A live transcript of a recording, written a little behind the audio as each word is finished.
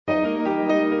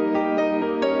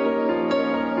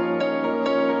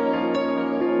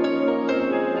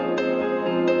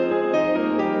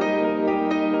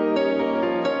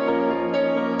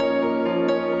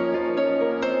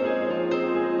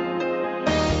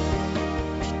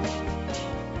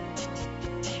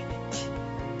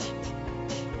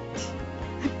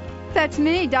that's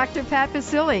me, Dr. Pat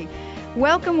Baccili.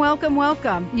 Welcome, welcome,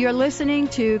 welcome. You're listening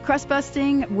to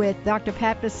Crustbusting with Dr.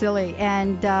 Pat Baccili,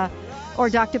 and or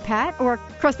Dr. Pat, or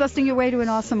Crustbusting Your Way to an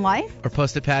Awesome Life. Or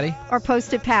Post-it Patty. Or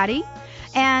Post-it Patty.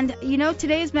 And, you know,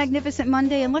 today is Magnificent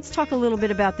Monday, and let's talk a little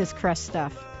bit about this crust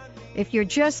stuff. If you're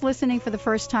just listening for the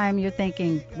first time, you're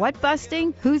thinking, what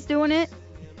busting? Who's doing it?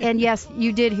 And yes,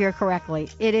 you did hear correctly.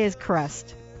 It is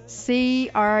crust.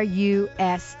 C-R-U-S-T.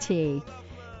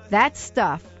 That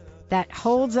stuff that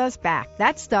holds us back.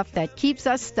 That stuff that keeps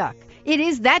us stuck. It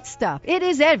is that stuff. It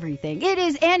is everything. It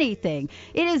is anything.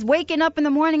 It is waking up in the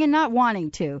morning and not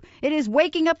wanting to. It is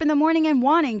waking up in the morning and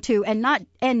wanting to and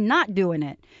not doing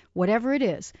it. Whatever it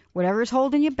is, whatever is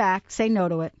holding you back, say no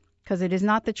to it, because it is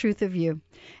not the truth of you.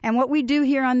 And what we do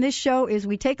here on this show is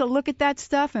we take a look at that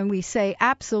stuff and we say,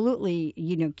 absolutely,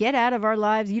 get out of our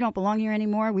lives. You don't belong here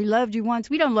anymore. We loved you once.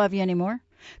 We don't love you anymore.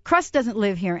 Crust doesn't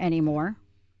live here anymore.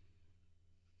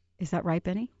 Is that right,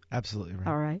 Benny? Absolutely right.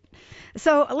 All right.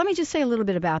 So let me just say a little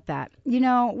bit about that.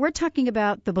 We're talking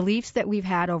about the beliefs that we've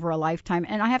had over a lifetime,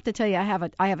 and I have to tell you, I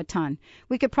have a ton.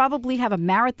 We could probably have a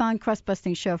marathon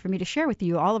crust-busting show for me to share with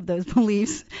you all of those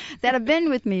beliefs that have been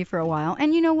with me for a while.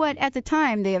 And you know what? At the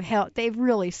time, they've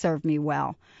really served me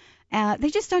well.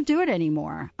 They just don't do it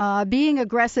anymore. Being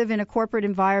aggressive in a corporate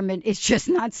environment is just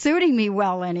not suiting me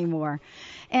well anymore.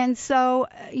 And so,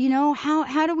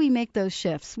 how do we make those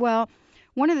shifts? Well,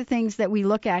 one of the things that we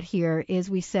look at here is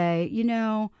we say,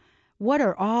 what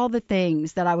are all the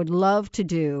things that I would love to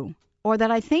do, or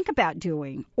that I think about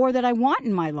doing, or that I want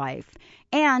in my life?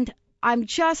 And I'm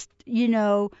just,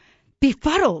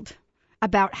 befuddled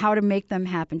about how to make them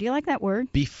happen. Do you like that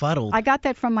word? Befuddled. I got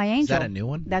that from my angel. Is that a new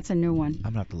one? That's a new one.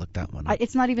 I'm going to have to look that one up.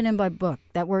 It's not even in my book.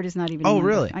 That word is not even in Oh, my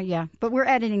really? book. Yeah, but we're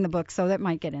editing the book, so that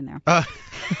might get in there.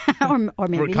 or maybe not.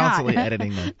 We're constantly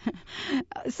editing them.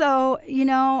 So,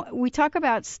 we talk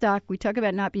about stuck. We talk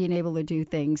about not being able to do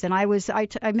things. And I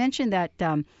mentioned that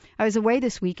I was away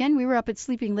this weekend. We were up at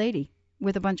Sleeping Lady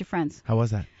with a bunch of friends. How was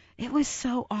that? It was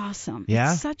so awesome.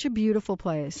 Yeah? It's such a beautiful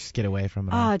place. Just get away from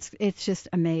it. Oh, it's just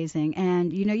amazing.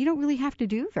 And, you don't really have to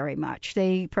do very much.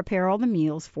 They prepare all the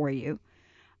meals for you.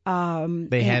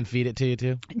 They hand feed it to you,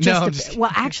 too?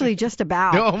 Well, actually, just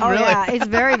about. Oh, really? Yeah, it's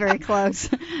very, very close.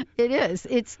 It is.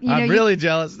 I'm really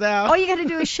jealous now. All you got to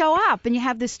do is show up, and you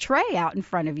have this tray out in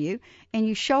front of you, and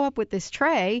you show up with this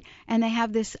tray, and they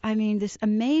have this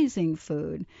amazing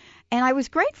food. And I was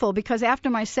grateful because after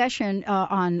my session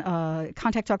on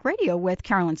Contact Talk Radio with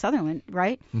Carolyn Sutherland,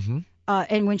 right? Mm-hmm.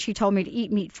 And when she told me to eat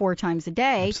meat 4 times a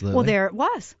day, Absolutely. Well, there it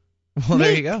was. Well, meat.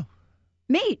 There you go.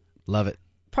 Meat. Love it.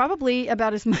 Probably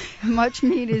about as much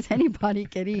meat as anybody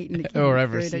could eat in a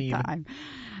period of time.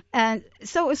 And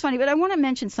so it was funny, but I want to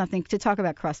mention something to talk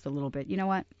about crust a little bit. You know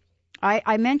what?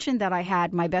 I mentioned that I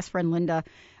had my best friend Linda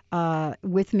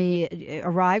with me,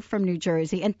 arrived from New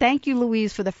Jersey. And thank you,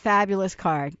 Louise, for the fabulous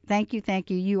card. Thank you.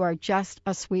 You are just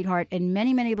a sweetheart, and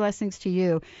many, many blessings to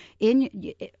you.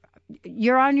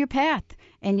 You're on your path,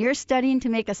 and you're studying to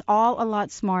make us all a lot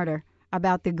smarter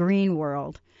about the green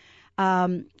world.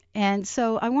 And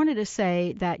so I wanted to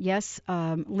say that, yes,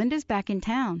 Linda's back in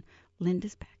town. Really?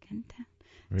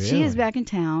 She is back in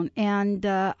town, and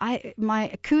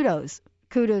my kudos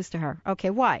to her. Okay,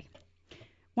 why?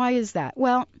 Why is that?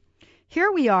 Well,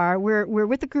 here we are. We're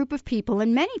with a group of people,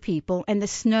 and many people, and the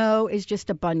snow is just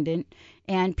abundant,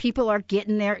 and people are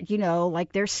getting their,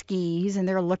 like their skis, and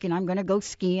they're looking, I'm going to go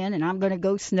skiing, and I'm going to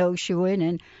go snowshoeing,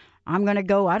 and I'm going to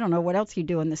go, I don't know what else you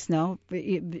do in the snow,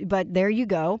 but there you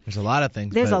go. There's a lot of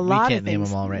things. There's a lot of things. We can't name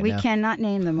them all right now. We cannot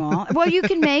name them all. Well,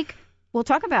 we'll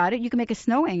talk about it. You can make a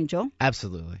snow angel.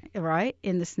 Absolutely. Right,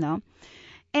 in the snow.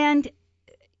 And,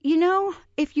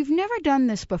 if you've never done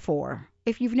this before,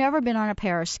 if you've never been on a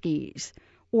pair of skis,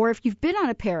 or if you've been on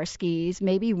a pair of skis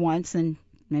maybe once and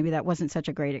maybe that wasn't such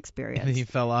a great experience. And then you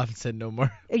fell off and said no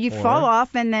more. You fall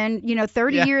off, and then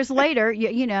 30 years later,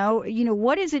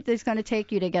 what is it that's going to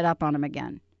take you to get up on them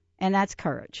again? And that's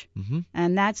courage. Mm-hmm.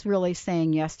 And that's really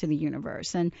saying yes to the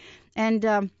universe. And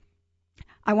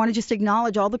I want to just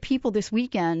acknowledge all the people this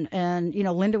weekend, and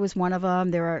Linda was one of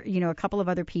them. There are a couple of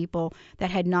other people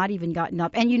that had not even gotten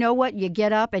up. And you know what? You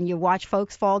get up and you watch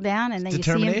folks fall down, and then you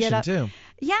see them get up. Determination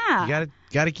too. Yeah. You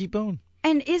gotta keep going.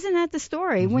 And isn't that the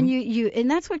story? Mm-hmm. When you and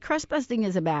that's what crust busting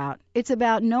is about. It's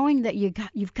about knowing that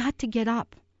you've got to get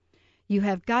up. You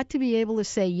have got to be able to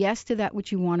say yes to that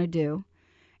which you want to do,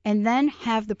 and then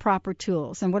have the proper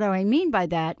tools. And what do I mean by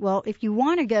that? Well, if you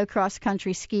want to go cross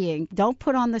country skiing, don't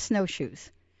put on the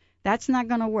snowshoes. That's not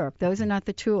going to work. Those are not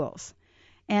the tools.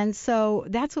 And so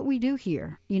that's what we do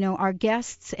here. Our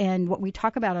guests and what we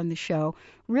talk about on the show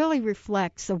really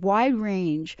reflects a wide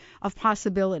range of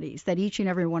possibilities that each and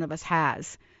every one of us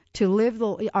has to live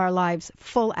our lives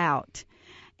full out.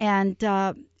 And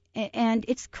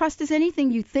it's crust as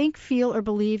anything you think, feel, or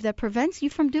believe that prevents you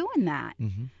from doing that.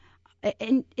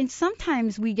 And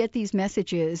sometimes we get these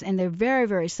messages, and they're very,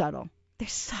 very subtle. They're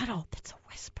subtle. That's a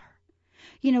whisper.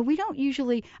 We don't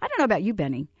usually. I don't know about you,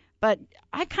 Benny, but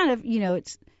I kind of,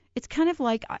 it's kind of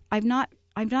like I've not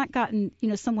gotten,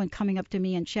 someone coming up to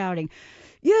me and shouting,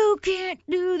 "You can't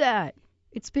do that."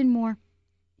 It's been more,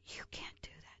 "You can't do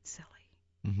that,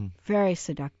 silly." Very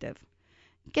seductive.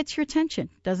 Gets your attention.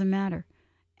 Doesn't matter.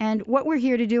 And what we're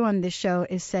here to do on this show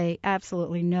is say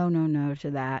absolutely no, no, no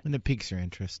to that. And it piques your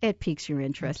interest. It piques your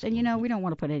interest. Absolutely. And, we don't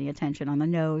want to put any attention on the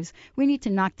no's. We need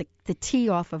to knock the T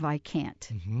off of I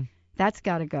can't. That's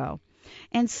got to go.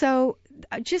 And so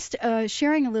just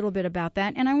sharing a little bit about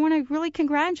that. And I want to really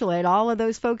congratulate all of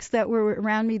those folks that were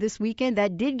around me this weekend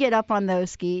that did get up on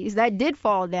those skis, that did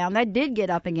fall down, that did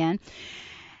get up again.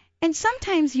 And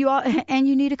sometimes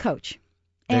you need a coach.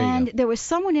 There was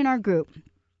someone in our group,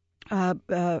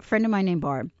 a friend of mine named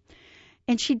Barb,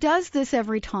 and she does this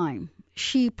every time.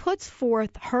 She puts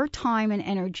forth her time and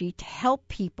energy to help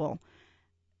people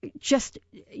just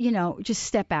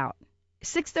step out.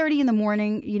 6:30 in the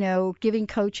morning, giving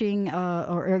coaching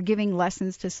or giving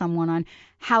lessons to someone on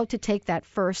how to take that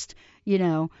first,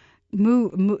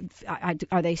 move.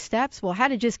 Are they steps? Well, how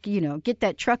to just, get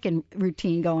that trucking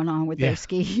routine going on with their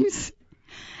skis.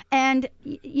 And,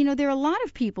 there are a lot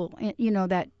of people,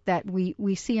 that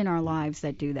we see in our lives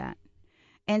that do that.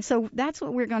 And so that's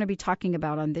what we're going to be talking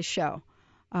about on this show.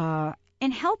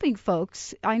 And helping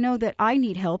folks. I know that I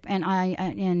need help,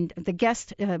 and the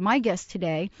guest, my guest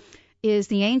today, is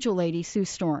the angel lady, Sue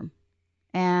Storm.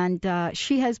 And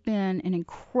she has been an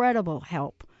incredible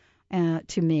help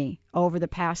to me over the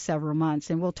past several months,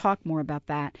 and we'll talk more about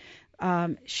that.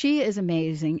 She is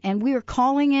amazing, and we are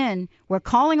calling in. We're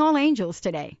calling all angels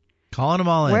today. Calling them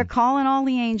all in. We're calling all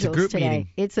the angels today. Meeting.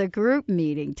 It's a group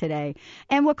meeting today,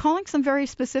 and we're calling some very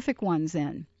specific ones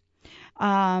in.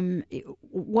 And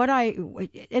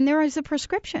there is a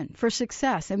prescription for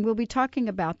success, and we'll be talking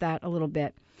about that a little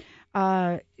bit.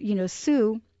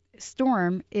 Sue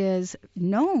Storm is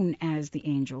known as the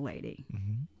Angel Lady.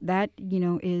 That,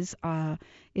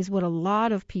 is what a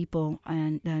lot of people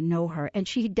know her. And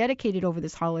she dedicated over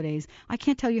this holidays, I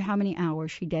can't tell you how many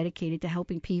hours she dedicated to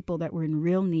helping people that were in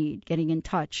real need, getting in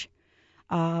touch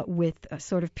with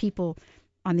sort of people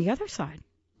on the other side.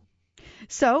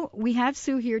 So we have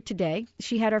Sue here today.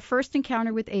 She had her first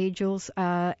encounter with angels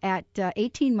at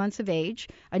 18 months of age,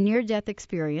 a near-death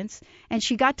experience, and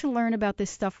she got to learn about this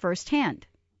stuff firsthand.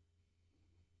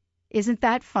 Isn't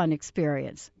that fun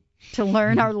experience, to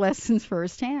learn our lessons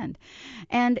firsthand?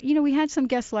 And, we had some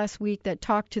guests last week that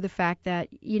talked to the fact that,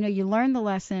 you learn the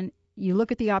lesson, you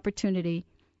look at the opportunity,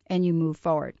 and you move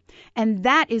forward. And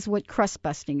that is what crust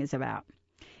busting is about.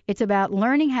 It's about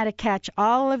learning how to catch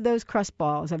all of those crust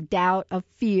balls of doubt, of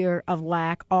fear, of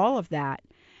lack, all of that,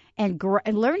 and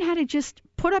learn how to just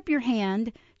put up your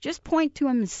hand, just point to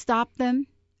them and stop them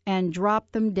and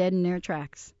drop them dead in their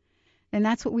tracks. And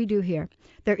that's what we do here.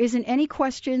 There isn't any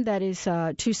question that is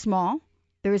too small.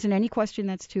 There isn't any question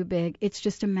that's too big. It's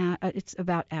just it's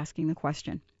about asking the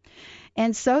question.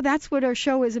 And so that's what our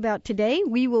show is about today.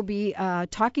 We will be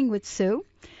talking with Sue.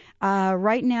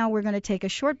 Right now, we're going to take a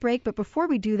short break. But before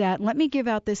we do that, let me give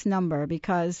out this number,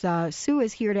 because Sue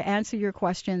is here to answer your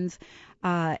questions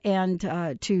and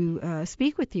to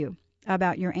speak with you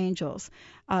about your angels.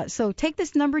 So take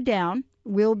this number down.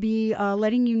 We'll be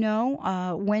letting you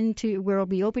know we'll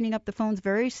be opening up the phones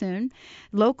very soon.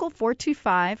 Local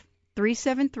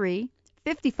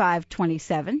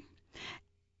 425-373-5527.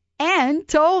 And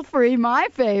toll free, my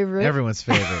favorite. Everyone's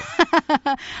favorite.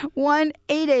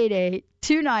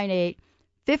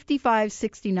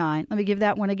 1-888-298-5569. Let me give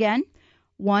that one again.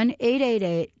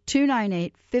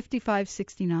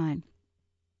 1-888-298-5569.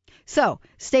 So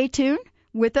stay tuned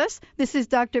with us. This is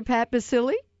Dr. Pat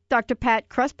Baccili, Dr. Pat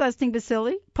Crustbusting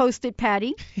Baccili, Posted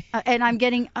Patty, and I'm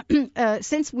getting,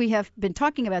 since we have been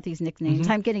talking about these nicknames,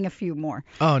 I'm getting a few more.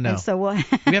 Oh, no. And so we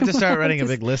have to start writing a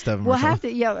big list of them. We'll have to,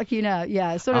 sort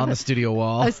of on the studio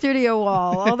wall. A studio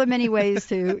wall, all the many ways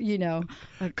to,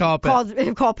 call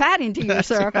Pat into your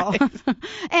circle. Right.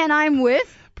 And I'm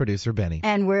with producer Benny.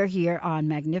 And we're here on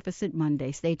Magnificent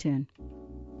Monday. Stay tuned.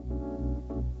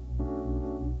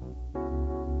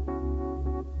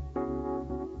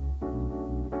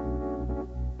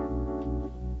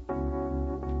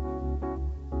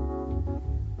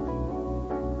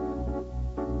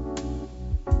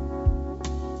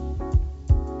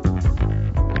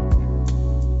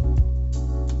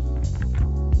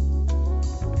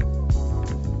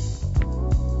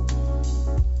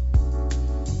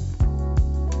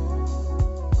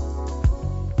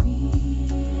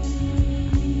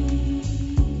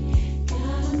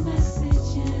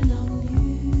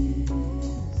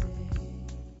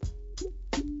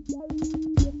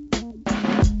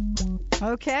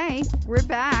 Okay, we're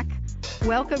back.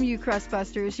 Welcome, you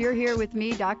Crustbusters. You're here with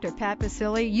me, Dr. Pat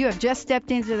Baccili. You have just stepped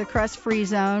into the crust-free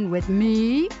zone with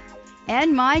me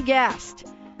and my guest,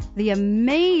 the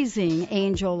amazing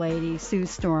angel lady, Sue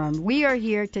Storm. We are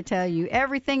here to tell you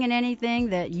everything and anything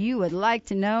that you would like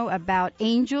to know about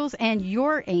angels and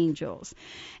your angels.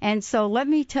 And so let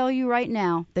me tell you right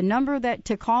now, the number that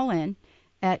to call in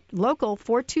at local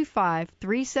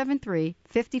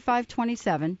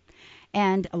 425-373-5527.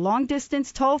 And a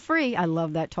long-distance toll-free, I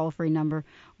love that toll-free number,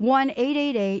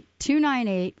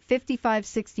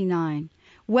 1-888-298-5569.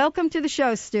 Welcome to the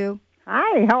show, Stu.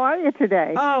 Hi, how are you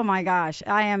today? Oh, my gosh.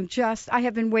 I have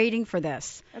been waiting for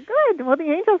this. Good. Well,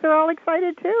 the angels are all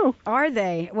excited, too. Are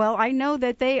they? Well, I know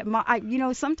that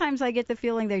sometimes I get the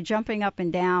feeling they're jumping up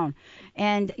and down.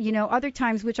 And, other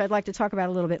times, which I'd like to talk about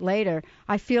a little bit later,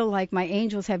 I feel like my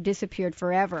angels have disappeared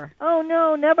forever. Oh,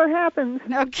 no, never happens.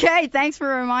 Okay, thanks for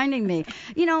reminding me.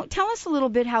 Tell us a little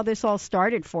bit how this all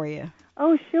started for you.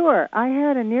 Oh, sure. I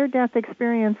had a near-death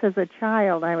experience as a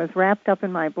child. I was wrapped up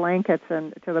in my blankets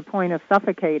and to the point of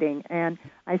suffocating, and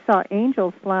I saw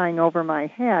angels flying over my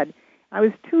head. I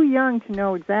was too young to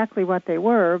know exactly what they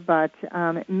were, but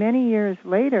many years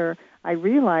later, I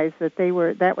realized that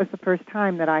that was the first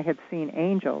time that I had seen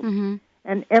angels. Mm-hmm.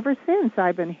 And ever since,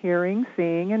 I've been hearing,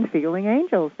 seeing, and feeling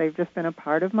angels. They've just been a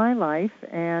part of my life,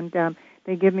 and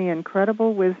they give me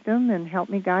incredible wisdom and help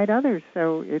me guide others.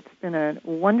 So it's been a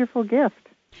wonderful gift.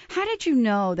 How did you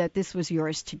know that this was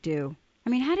yours to do?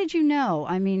 How did you know?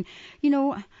 I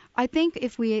think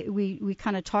if we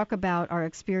kind of talk about our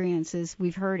experiences,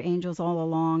 we've heard angels all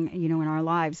along, in our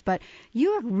lives, but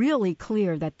you are really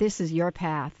clear that this is your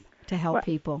path to help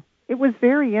people. It was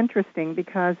very interesting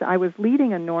because I was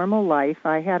leading a normal life.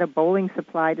 I had a bowling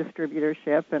supply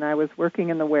distributorship, and I was working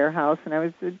in the warehouse, and I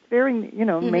was very,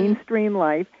 mainstream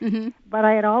life. Mm-hmm. But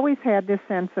I had always had this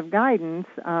sense of guidance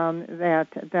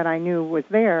that I knew was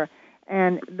there.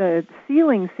 And the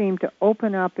ceiling seemed to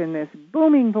open up, and this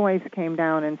booming voice came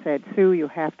down and said, "Sue, you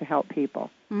have to help people."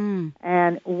 Mm.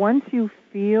 And once you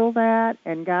feel that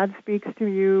and God speaks to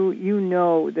you, you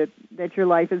know that your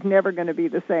life is never going to be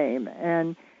the same.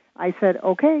 And I said,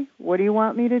 okay, what do you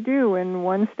want me to do? And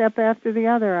one step after the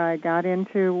other, I got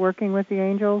into working with the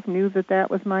angels, knew that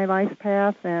was my life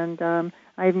path, and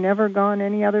I've never gone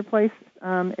any other place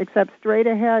except straight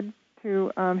ahead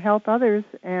to help others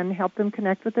and help them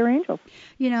connect with their angels.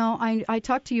 I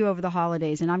talked to you over the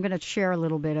holidays, and I'm going to share a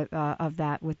little bit of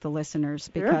that with the listeners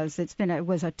because Sure. I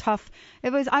was at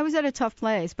a tough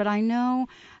place, but I know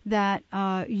that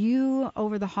you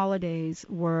over the holidays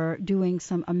were doing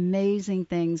some amazing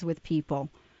things with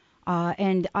people,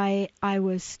 and I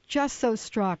was just so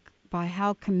struck by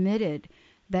how committed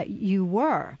that you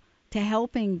were to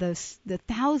helping the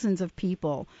thousands of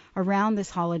people around this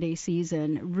holiday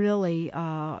season, really,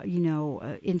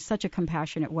 in such a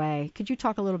compassionate way. Could you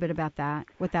talk a little bit about that,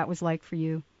 what that was like for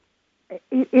you?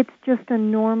 It's just a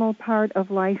normal part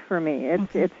of life for me.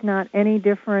 It's not any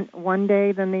different one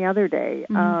day than the other day.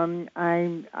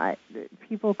 Mm-hmm.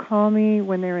 People call me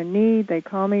when they're in need. They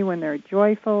call me when they're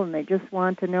joyful, and they just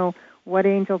want to know what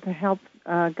angel to help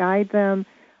guide them.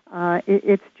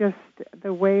 It's just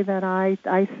the way that I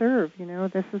serve.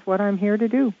 This is what I'm here to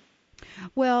do.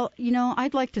 Well,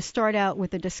 I'd like to start out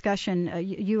with a discussion,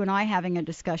 you and I having a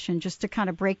discussion, just to kind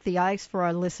of break the ice for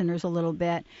our listeners a little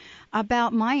bit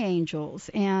about my angels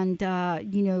and,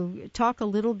 talk a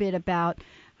little bit about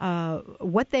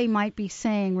what they might be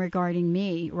saying regarding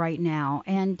me right now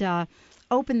and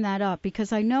open that up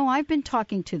because I know I've been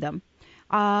talking to them.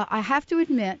 I have to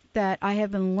admit that I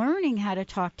have been learning how to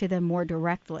talk to them more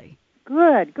directly.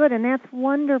 Good, and that's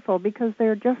wonderful because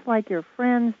they're just like your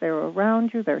friends. They're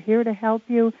around you. They're here to help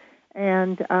you,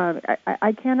 and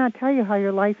I cannot tell you how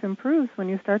your life improves when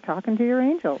you start talking to your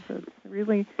angels.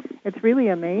 It's really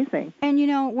amazing. And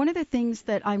one of the things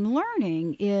that I'm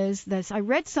learning is this. I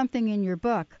read something in your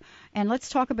book, and let's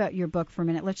talk about your book for a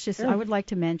minute. Sure. I would like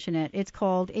to mention it. It's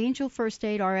called Angel First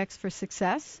Aid RX for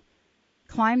Success.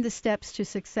 Climb the Steps to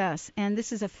Success. And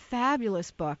this is a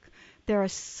fabulous book. There are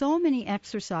so many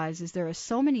exercises. There are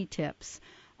so many tips.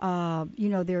 There are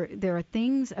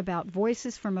things about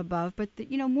voices from above, but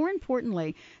more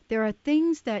importantly, there are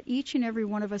things that each and every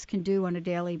one of us can do on a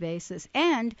daily basis.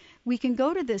 And we can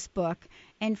go to this book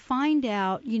and find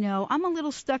out, I'm a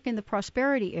little stuck in the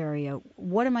prosperity area.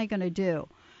 What am I going to do?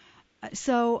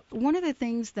 So one of the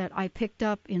things that I picked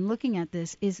up in looking at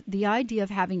this is the idea of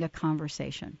having a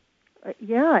conversation.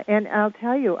 Yeah, and I'll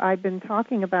tell you, I've been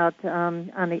talking about,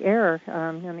 on the air,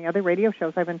 on the other radio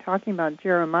shows, I've been talking about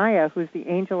Jeremiah, who's the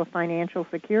angel of financial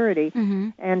security, mm-hmm.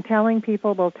 and telling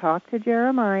people, well, talk to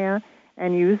Jeremiah,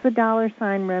 and use the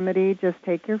 $ remedy. Just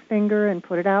take your finger and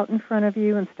put it out in front of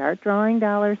you and start drawing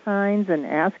 $ and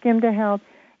ask him to help.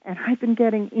 And I've been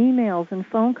getting emails and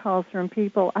phone calls from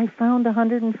people. I found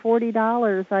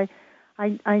 $140.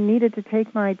 I needed to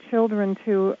take my children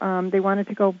to, they wanted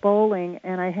to go bowling,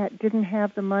 and I didn't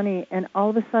have the money. And all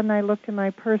of a sudden I looked in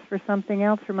my purse for something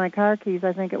else, for my car keys,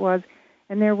 I think it was,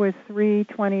 and there was 3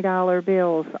 $20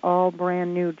 bills, all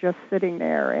brand new, just sitting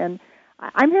there. And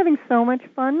I'm having so much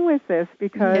fun with this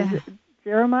because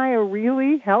Jeremiah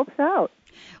really helps out.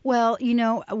 Well,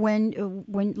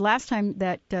 when last time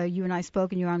that you and I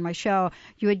spoke and you were on my show,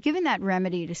 you had given that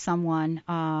remedy to someone,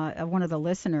 one of the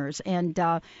listeners, and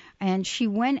she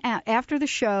went out after the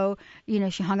show.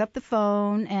 She hung up the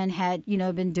phone and had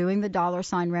been doing the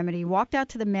 $ remedy. Walked out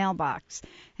to the mailbox,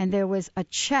 and there was a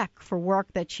check for work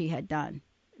that she had done.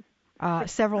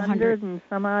 Several hundred and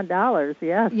some odd dollars,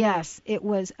 yes. Yes, it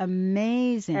was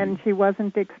amazing. And she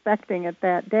wasn't expecting it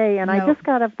that day. And I just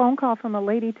got a phone call from a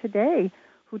lady today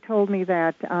who told me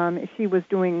that she was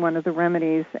doing one of the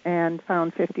remedies and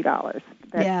found $50.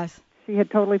 Yes. She had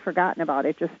totally forgotten about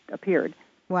it, just appeared.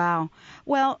 Wow.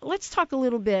 Well, let's talk a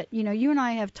little bit. You and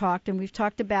I have talked, and we've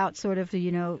talked about sort of,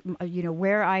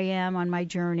 where I am on my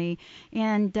journey,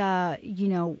 and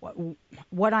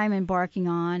what I'm embarking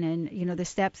on, and the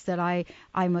steps that I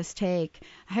must take.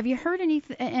 Have you heard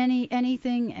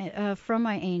anything from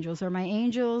my angels? Are my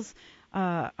angels,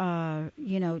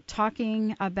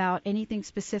 talking about anything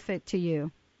specific to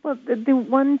you? Well, the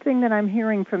one thing that I'm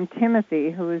hearing from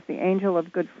Timothy, who is the angel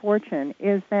of good fortune,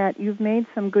 is that you've made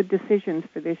some good decisions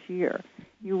for this year.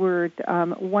 You were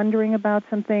wondering about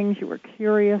some things, you were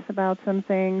curious about some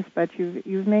things, but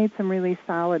you've made some really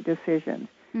solid decisions.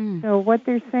 So what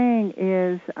they're saying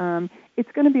is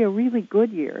it's going to be a really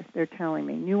good year, they're telling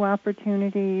me. New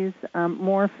opportunities,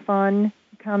 more fun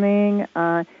coming,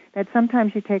 that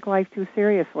sometimes you take life too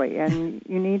seriously, and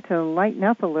you need to lighten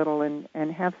up a little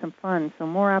and have some fun. So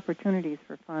more opportunities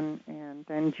for fun and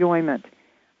enjoyment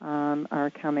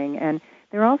are coming. And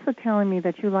they're also telling me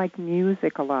that you like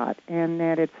music a lot, and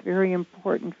that it's very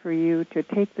important for you to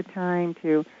take the time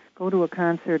to go to a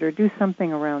concert or do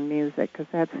something around music, because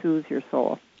that soothes your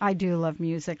soul. I do love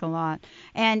music a lot,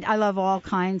 and I love all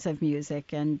kinds of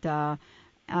music, and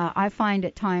I find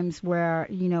at times where,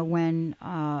 when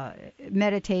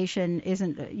meditation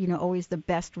isn't, always the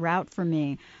best route for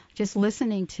me, just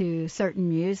listening to certain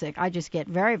music, I just get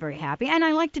very, very happy. And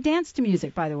I like to dance to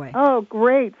music, by the way. Oh,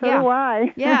 great. So do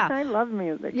I. Yeah. I love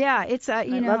music. Yeah, it's, I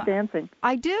love dancing.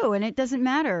 I do, and it doesn't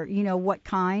matter, what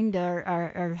kind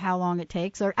or how long it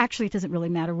takes, or actually it doesn't really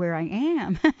matter where I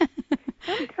am.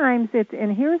 Sometimes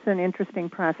and here's an interesting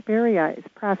prosperity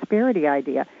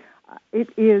idea. It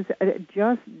is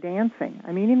just dancing.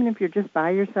 I mean, even if you're just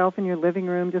by yourself in your living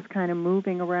room, just kind of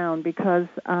moving around, because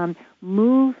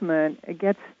movement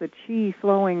gets the chi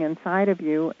flowing inside of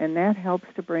you, and that helps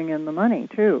to bring in the money,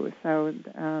 too. So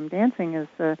dancing is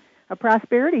a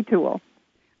prosperity tool.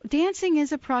 Dancing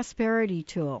is a prosperity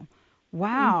tool.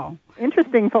 Wow.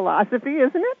 Interesting philosophy,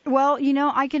 isn't it? Well,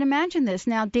 I can imagine this.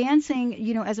 Now, dancing,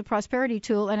 as a prosperity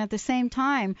tool, and at the same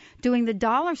time doing the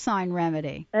 $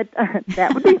 remedy.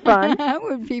 That would be fun. That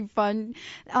would be fun.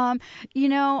 One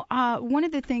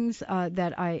of the things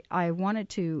that I wanted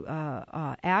to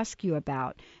ask you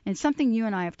about, and something you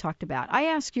and I have talked about, I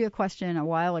asked you a question a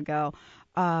while ago.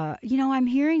 I'm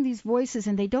hearing these voices,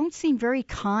 and they don't seem very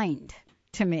kind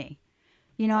to me.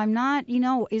 I'm not,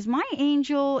 is my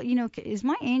angel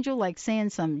like saying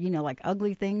some, like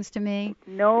ugly things to me?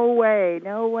 No way.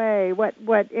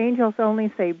 What angels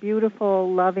only say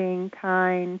beautiful, loving,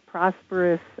 kind,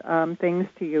 prosperous things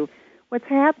to you. What's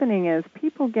happening is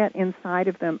people get inside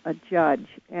of them a judge.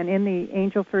 And in the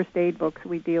Angel First Aid books,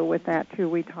 we deal with that too.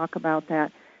 We talk about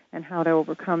that and how to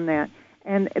overcome that.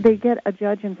 And they get a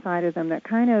judge inside of them that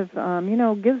kind of,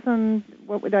 gives them,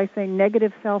 what would I say,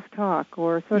 negative self-talk,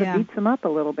 or sort of beats them up a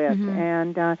little bit. Mm-hmm.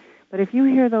 And but if you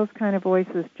hear those kind of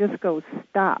voices, just go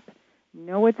stop.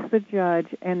 Know it's the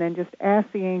judge, and then just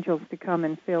ask the angels to come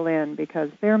and fill in, because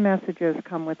their messages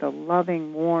come with a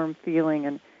loving, warm feeling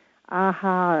and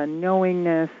and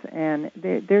knowingness, and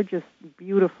they're just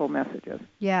beautiful messages.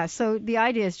 Yeah, so the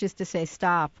idea is just to say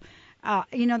stop.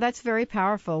 That's very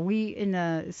powerful. We, in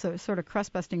the sort of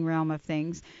crust-busting realm of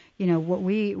things, what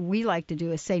we like to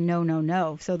do is say no, no,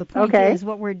 no. So the point is,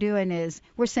 what we're doing is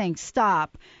we're saying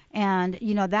stop, and,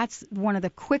 that's one of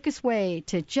the quickest way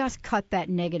to just cut that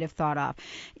negative thought off.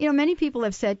 Many people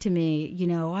have said to me,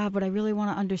 but I really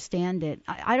want to understand it.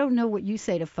 I don't know what you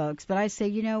say to folks, but I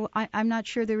say, I'm not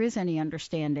sure there is any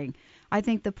understanding. I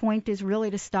think the point is really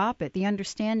to stop it. The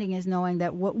understanding is knowing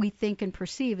that what we think and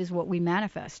perceive is what we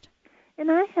manifest.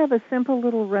 And I have a simple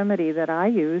little remedy that I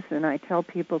use and I tell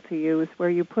people to use where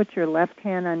you put your left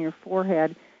hand on your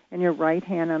forehead and your right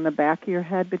hand on the back of your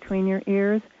head between your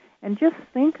ears and just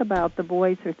think about the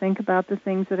voice or think about the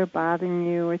things that are bothering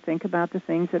you or think about the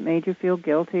things that made you feel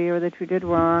guilty or that you did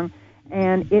wrong.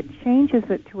 And it changes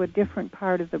it to a different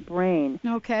part of the brain.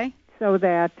 Okay. So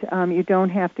that you don't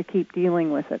have to keep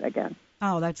dealing with it again.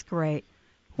 Oh, that's great.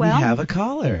 Well, we have a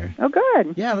caller. Oh,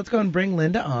 good. Yeah, let's go and bring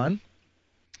Linda on.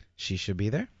 She should be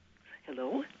there.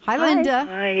 Hello. Hi, Linda.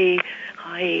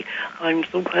 Hi. I'm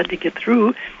so glad to get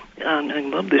through. I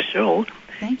love the show.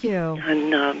 Thank you.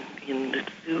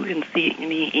 And see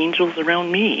any angels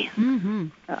around me. Mm-hmm.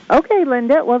 Okay,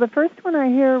 Linda. Well, the first one I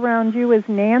hear around you is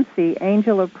Nancy,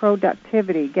 angel of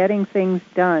productivity, getting things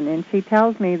done. And she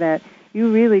tells me that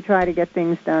you really try to get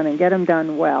things done and get them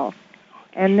done well.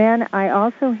 And then I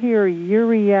also hear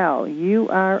Uriel,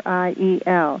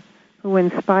 Uriel, who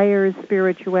inspires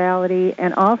spirituality.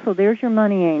 And also, there's your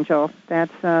money angel.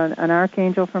 That's an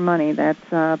archangel for money. That's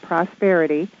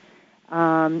prosperity.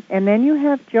 And then you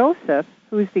have Joseph,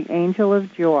 who's the angel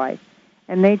of joy.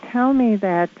 And they tell me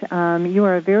that you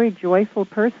are a very joyful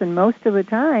person most of the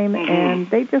time, and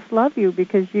they just love you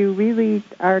because you really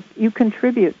are, you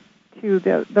contribute to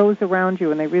those around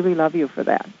you, and they really love you for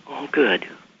that. Oh, good.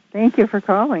 Thank you for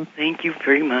calling. Thank you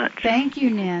very much. Thank you,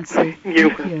 Nancy. Thank you.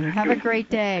 Have a great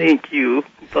day. Thank you.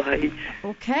 Bye.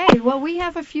 Okay. Well, we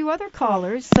have a few other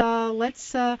callers.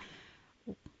 Let's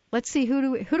see.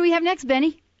 Who do we have next,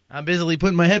 Benny? I'm busily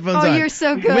putting my headphones on. Oh, you're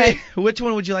so good. Wait, which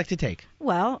one would you like to take?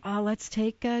 Well, let's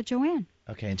take Joanne.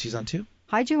 Okay, and she's on 2?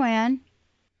 Hi, Joanne.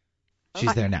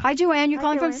 She's there now. Hi, Joanne. You're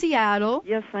calling Joanne. from Seattle.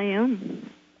 Yes, I am.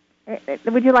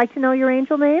 Would you like to know your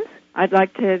angel names? I'd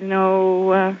like to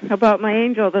know about my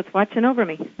angel that's watching over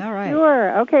me. All right.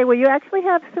 Sure. Okay, well, you actually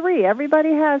have 3.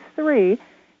 Everybody has 3.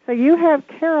 So you have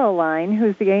Caroline,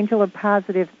 who's the angel of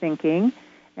positive thinking.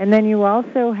 And then you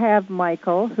also have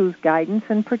Michael, who's guidance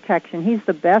and protection. He's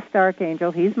the best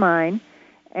archangel. He's mine.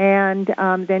 And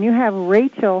then you have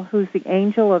Rachel, who's the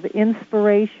angel of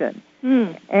inspiration.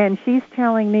 And she's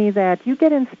telling me that you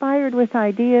get inspired with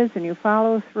ideas and you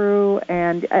follow through.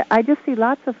 And I just see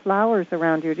lots of flowers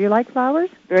around you. Do you like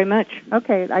flowers? Very much.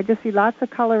 Okay, I just see lots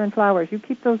of color and flowers. You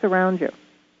keep those around you.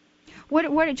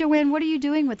 What, Joanne? What are you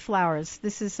doing with flowers?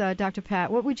 This is Dr.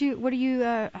 Pat. What are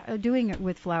you doing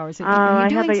with flowers? Are you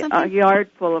doing I have a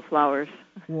yard full of flowers.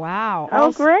 Wow.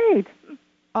 Oh, great.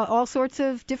 All sorts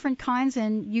of different kinds,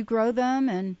 and you grow them,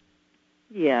 and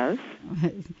yes.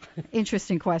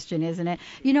 Interesting question, isn't it?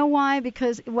 You know why?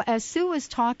 Because as Sue was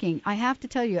talking, I have to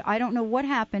tell you, I don't know what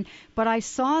happened, but I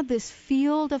saw this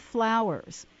field of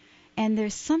flowers, and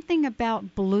there's something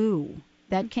about blue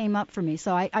that came up for me.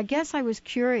 So I guess I was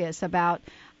curious about,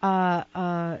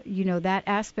 that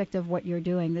aspect of what you're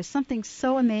doing. There's something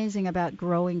so amazing about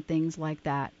growing things like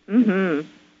that. Mm-hmm.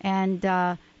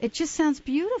 And it just sounds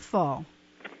beautiful.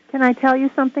 Can I tell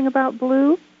you something about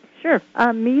blue? Sure.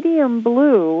 Medium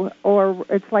blue, or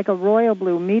it's like a royal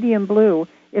blue, medium blue,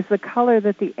 is the color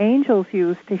that the angels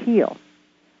use to heal.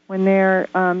 When they're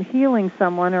healing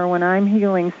someone or when I'm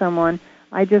healing someone,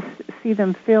 I just see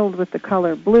them filled with the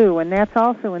color blue, and that's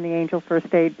also in the angel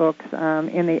first aid books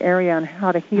in the area on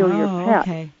how to heal your pet.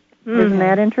 Okay. Isn't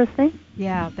that interesting?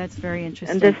 Yeah, that's very interesting.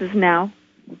 And this is now?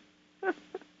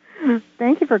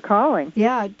 Thank you for calling.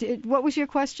 Yeah. What was your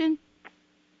question,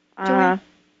 Joanne?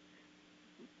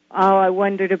 I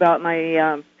wondered about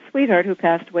my sweetheart who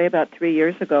passed away about 3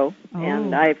 years ago,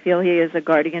 and I feel he is a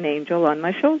guardian angel on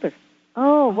my shoulder.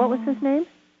 Oh, what was his name?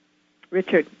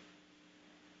 Richard.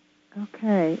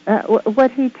 Okay.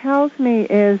 What he tells me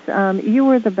is you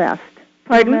were the best.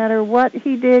 Pardon? No matter what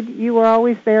he did, you were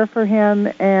always there for him,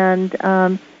 and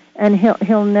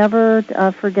he'll never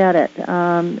forget it.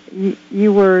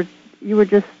 You were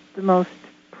just the most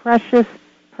precious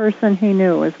person he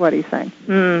knew, is what he's saying.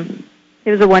 He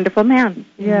was a wonderful man.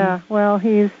 Yeah. Well,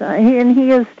 he is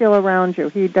still around you.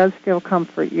 He does still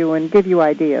comfort you and give you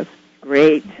ideas.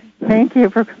 Great. Thank you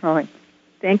for calling.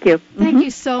 Thank you. Thank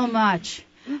you so much.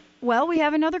 Well, we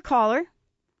have another caller.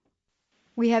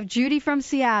 We have Judy from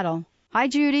Seattle. Hi,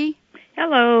 Judy.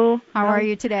 Hello. How are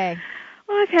you today?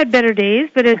 Well, I've had better days,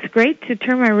 but it's great to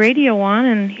turn my radio on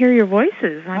and hear your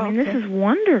voices. I mean, this is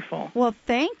wonderful. Well,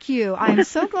 thank you. I'm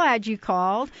so glad you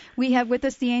called. We have with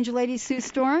us the angel lady, Sue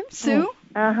Storm. Sue?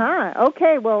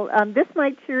 Okay, well, this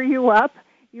might cheer you up.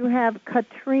 You have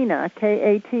Katrina,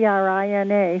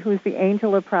 Katrina, who's the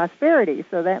angel of prosperity.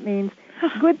 So that means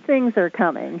good things are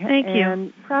coming. Thank you.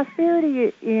 And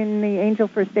prosperity in the angel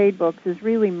first aid books is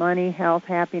really money, health,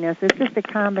 happiness. It's just a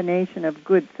combination of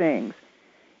good things.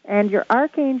 And your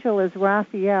archangel is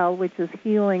Raphael, which is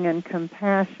healing and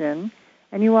compassion.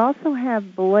 And you also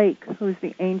have Blake, who's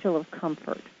the angel of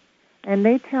comfort. And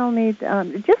they tell me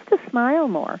just to smile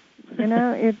more. You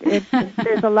know,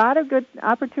 there's a lot of good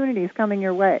opportunities coming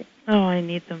your way. Oh, I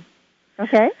need them.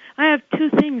 Okay. I have two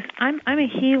things. I'm a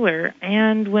healer,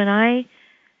 and when I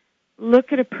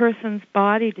look at a person's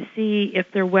body to see if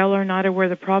they're well or not or where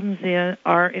the problems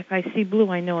are, if I see blue,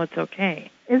 I know it's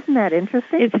okay. Isn't that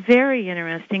interesting? It's very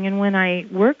interesting, and when I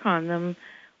work on them,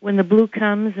 when the blue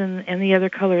comes and the other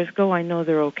colors go, I know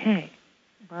they're okay.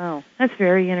 Wow. That's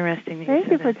very interesting. Thank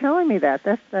you for telling me that.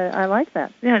 I like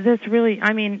that. Yeah, that's really,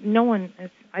 I mean, no one,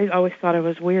 I always thought I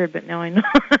was weird, but now I know.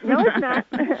 No, it's not.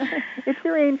 It's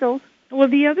your angels. Well,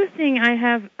 the other thing, I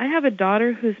have a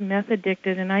daughter who's meth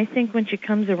addicted, and I think when she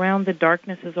comes around, the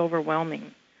darkness is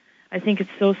overwhelming. I think it's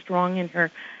so strong in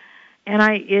her. And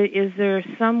is there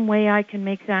some way I can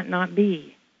make that not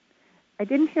be? I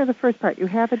didn't hear the first part. You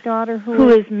have a daughter who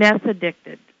is meth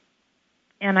addicted.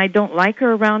 And I don't like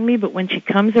her around me, but when she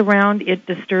comes around, it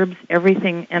disturbs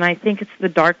everything. And I think it's the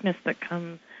darkness that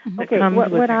comes. Okay,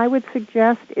 what I would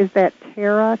suggest is that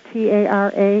Tara,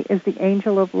 T-A-R-A, is the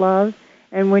angel of love.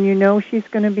 And when you know she's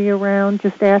going to be around,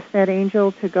 just ask that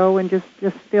angel to go and just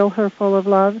fill her full of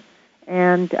love,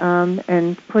 and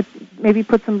put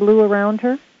some blue around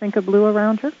her. Think of blue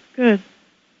around her. Good.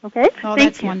 Okay. Oh,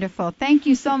 that's wonderful. Thank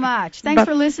you so much. Thanks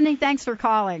for listening. Thanks for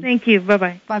calling. Thank you.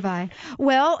 Bye-bye. Bye-bye.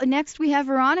 Well, next we have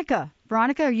Veronica.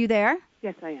 Veronica, are you there?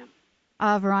 Yes, I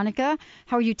am. Veronica,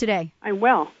 how are you today? I'm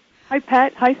well. Hi,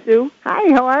 Pat. Hi, Sue.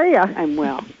 Hi, how are you? I'm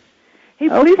well. Hey,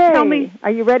 please tell me.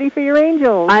 Are you ready for your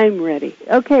angels? I'm ready.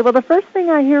 Okay, well, the first thing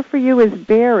I hear for you is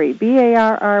Barry,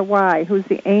 B-A-R-R-Y, who's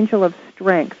the angel of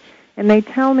strength. And they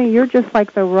tell me you're just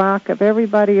like the rock of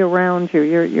everybody around you.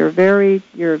 You're a very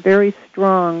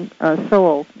strong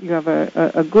soul. You have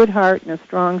a good heart and a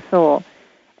strong soul.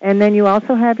 And then you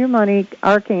also have your money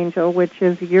archangel, which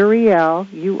is Uriel,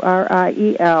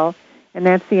 U-R-I-E-L, and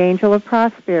that's the angel of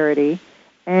prosperity.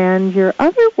 And your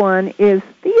other one is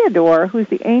Theodore, who's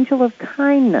the angel of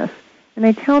kindness. And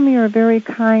they tell me you're a very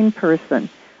kind person.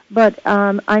 But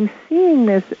I'm seeing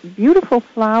this beautiful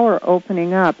flower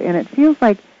opening up, and it feels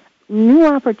like new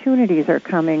opportunities are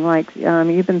coming. Like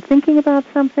you've been thinking about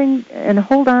something, and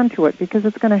hold on to it because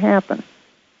it's going to happen.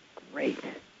 Great.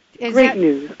 Great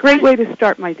news. Great way to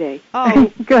start my day.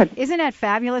 Oh, good. Isn't that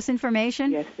fabulous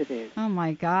information? Yes, it is. Oh,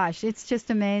 my gosh. It's just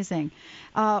amazing.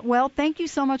 Well, thank you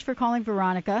so much for calling,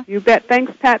 Veronica. You bet.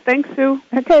 Thanks, Pat. Thanks, Sue.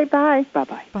 Okay, bye.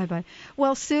 Bye-bye. Bye-bye.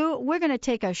 Well, Sue, we're going to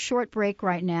take a short break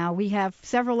right now. We have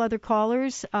several other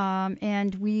callers,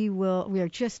 and we are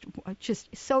just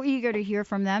so eager to hear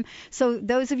from them. So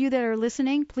those of you that are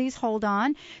listening, please hold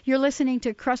on. You're listening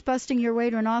to Crustbusting Your Way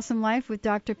to an Awesome Life with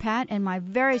Dr. Pat and my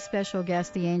very special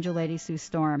guest, the Angel Lady Sue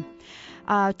Storm.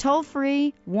 Toll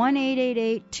free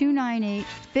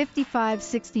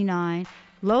 1-888-298-5569.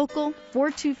 Local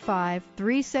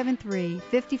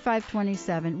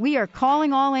 425-373-5527. We are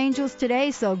calling all angels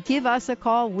today, so give us a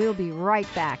call. We'll be right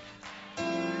back.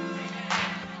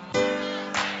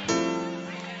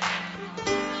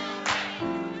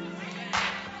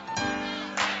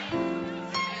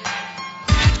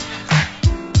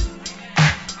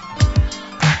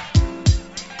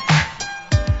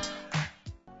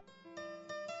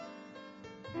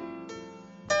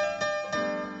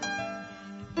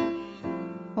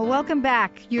 Welcome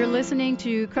back. You're listening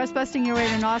to Crustbusting Your Way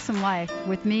to an Awesome Life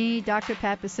with me, Dr.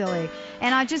 Pat Baccili.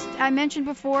 And I mentioned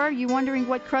before, you wondering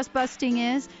what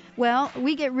crustbusting is? Well,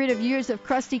 we get rid of years of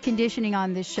crusty conditioning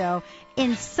on this show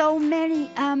in so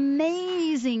many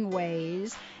amazing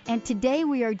ways. And today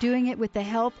we are doing it with the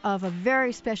help of a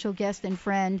very special guest and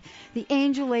friend, the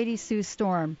Angel Lady Sue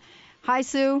Storm. Hi,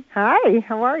 Sue. Hi,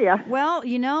 how are you? Well,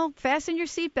 fasten your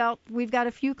seatbelt. We've got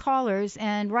a few callers,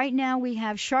 and right now we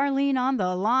have Charlene on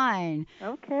the line.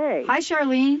 Okay. Hi,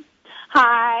 Charlene.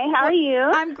 Hi, how are you?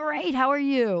 I'm great. How are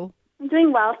you? I'm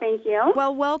doing well, thank you.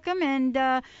 Well, welcome, and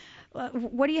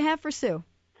what do you have for Sue?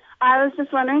 I was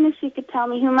just wondering if she could tell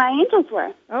me who my angels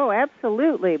were. Oh,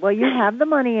 absolutely. Well, you have the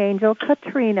money angel,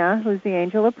 Katrina, who's the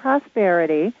angel of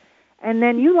prosperity, and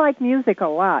then you like music a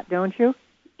lot, don't you?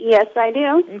 Yes, I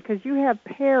do. Because you have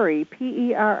Perry,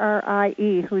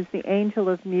 P-E-R-R-I-E, who's the angel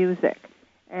of music.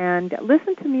 And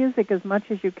listen to music as much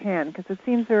as you can, because it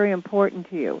seems very important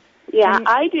to you. Yeah,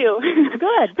 I do.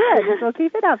 Good. So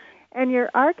keep it up. And your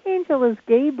archangel is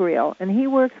Gabriel, and he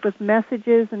works with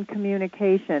messages and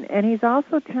communication. And he's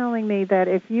also telling me that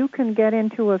if you can get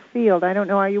into a field, I don't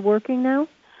know, are you working now?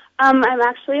 I'm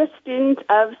actually a student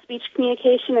of speech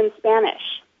communication in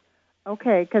Spanish.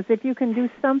 Okay, because if you can do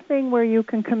something where you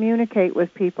can communicate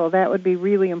with people, that would be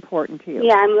really important to you.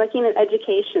 Yeah, I'm looking at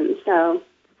education, so.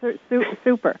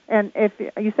 Super. And if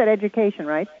you said education,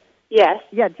 right? Yes.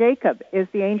 Yeah, Jacob is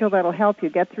the angel that'll help you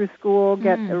get through school,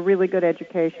 get a really good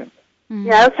education.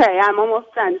 Yeah, okay. I'm almost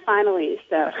done, finally.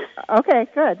 So. Okay,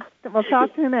 good. We'll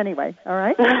talk to him anyway, all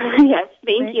right? Yes,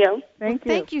 thank you. Thank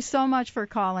you. Thank you so much for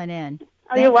calling in.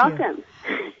 Oh, you're welcome.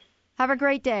 Have a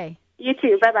great day. You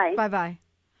too. Bye-bye. Bye-bye.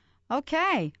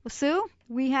 Okay. Well, Sue,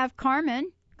 we have Carmen.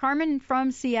 Carmen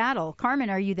from Seattle. Carmen,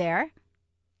 are you there?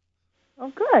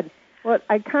 Oh, good. Well,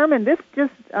 Carmen, this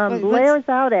just blares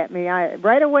out at me.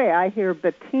 Right away I hear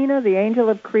Bettina, the angel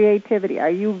of creativity. Are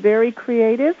you very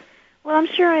creative? Well, I'm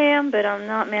sure I am, but I'm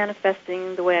not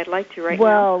manifesting the way I'd like to now.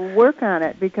 Well, work on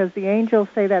it, because the angels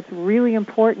say that's really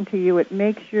important to you. It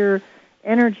makes your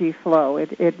energy flow.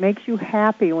 It makes you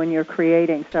happy when you're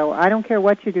creating. So I don't care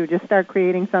what you do, just start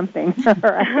creating something. All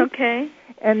right? Okay.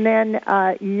 And then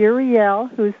Uriel,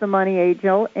 who's the money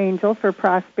angel for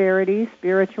prosperity,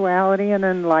 spirituality, and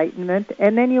enlightenment.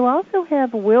 And then you also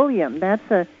have William.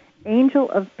 That's a angel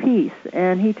of peace,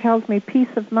 and he tells me peace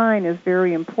of mind is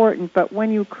very important, but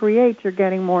when you create, you're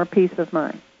getting more peace of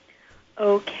mind.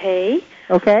 Okay.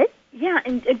 Okay? Yeah,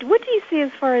 and what do you see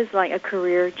as far as, like, a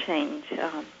career change?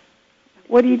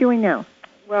 What are you doing now?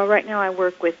 Well, right now I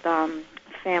work with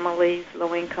families,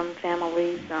 low-income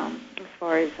families, as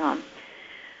far as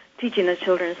teaching the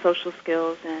children social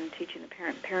skills and teaching the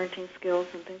parenting skills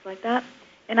and things like that.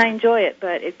 And I enjoy it,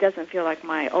 but it doesn't feel like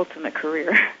my ultimate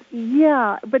career.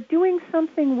 Yeah, but doing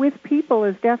something with people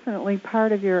is definitely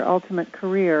part of your ultimate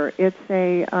career. It's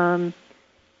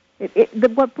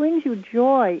what brings you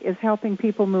joy is helping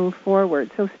people move forward.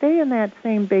 So stay in that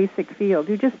same basic field.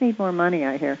 You just need more money,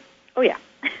 I hear. Oh, yeah.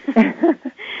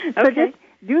 So just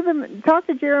talk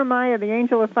to Jeremiah, the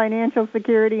angel of financial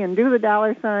security, and do the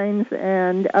dollar signs.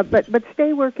 And but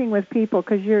stay working with people,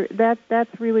 because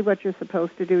that's really what you're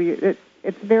supposed to do.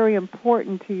 It's very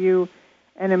important to you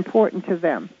and important to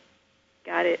them.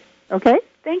 Got it. Okay?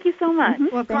 Thank you so much.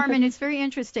 Well, Carmen, it's very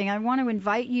interesting. I want to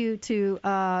invite you to,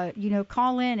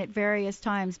 call in at various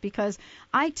times, because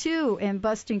I, too, am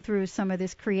busting through some of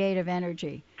this creative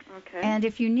energy. Okay. And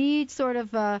if you need sort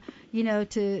of, to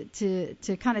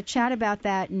kind of chat about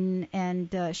that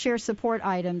and share support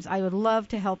items, I would love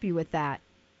to help you with that.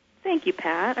 Thank you,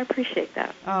 Pat. I appreciate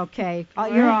that. Okay.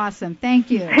 You're awesome. Thank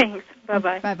you. Thanks.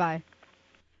 Bye-bye. Bye-bye.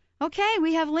 Okay,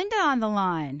 we have Linda on the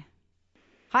line.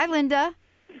 Hi, Linda.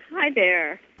 Hi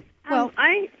there. Well,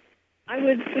 I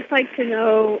would just like to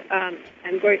know,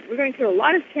 we're going through a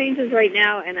lot of changes right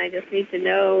now, and I just need to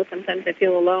know, sometimes I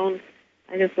feel alone.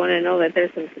 I just want to know that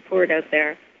there's some support out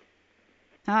there.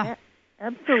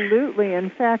 Absolutely. In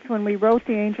fact, when we wrote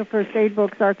the Angel First Aid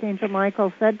books, Archangel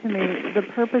Michael said to me, the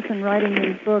purpose in writing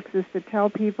these books is to tell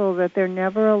people that they're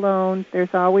never alone,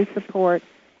 there's always support,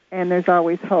 and there's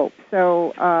always hope.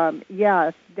 So,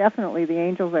 definitely the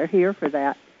angels are here for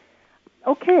that.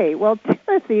 Okay, well,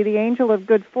 Timothy, the angel of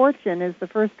good fortune, is the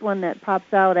first one that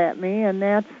pops out at me, and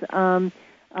that's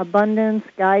abundance,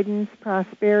 guidance,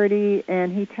 prosperity,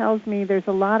 and he tells me there's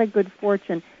a lot of good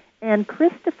fortune. And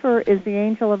Christopher is the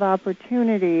angel of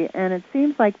opportunity, and it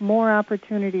seems like more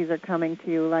opportunities are coming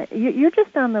to you. Like you're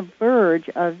just on the verge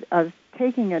of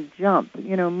taking a jump,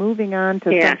 moving on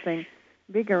to something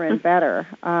bigger and better.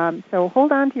 So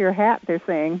hold on to your hat, they're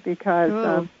saying,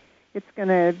 because it's going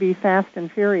to be fast and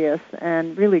furious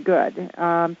and really good.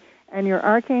 And your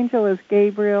archangel is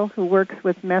Gabriel, who works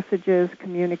with messages,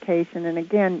 communication. And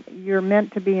again, you're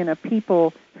meant to be in a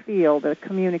people field, a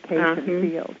communication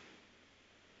field.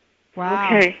 Wow.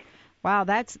 Okay. Wow,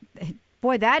 that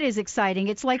is exciting.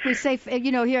 It's like we say,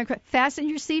 here, fasten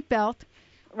your seatbelt.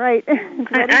 Right.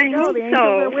 I hope the angels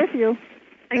are with you.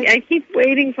 I keep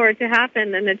waiting for it to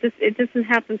happen, and it doesn't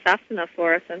happen fast enough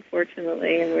for us,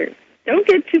 unfortunately. And don't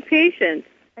get too patient.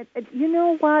 You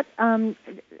know what? A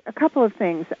couple of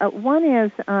things. One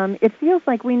is it feels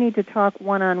like we need to talk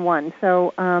one-on-one.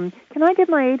 So can I give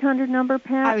my 800 number,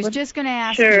 Pat? I was just going to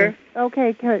ask you.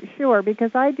 Okay, sure,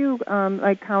 because I do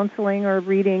like counseling or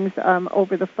readings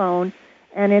over the phone,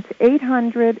 and it's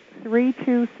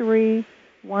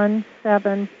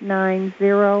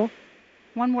 800-323-1790.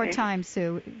 One more time,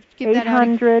 Sue. Give that out.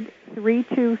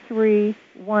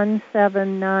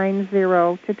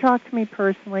 800-323-1790 to talk to me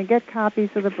personally, get copies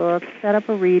of the book, set up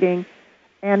a reading.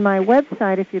 And my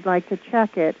website, if you'd like to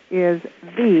check it, is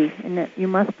and you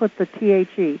must put the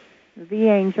THE,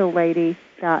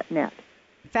 theangellady.net.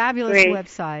 Fabulous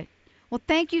website. Well,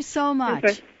 thank you so much.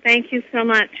 Super. Thank you so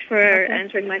much for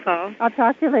answering my call. I'll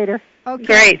talk to you later. Okay.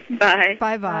 Great. Bye.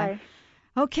 Bye-bye.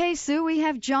 Okay, Sue, we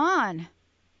have John.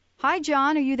 Hi,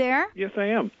 John. Are you there? Yes, I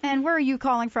am. And where are you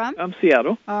calling from? I'm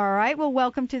Seattle. All right. Well,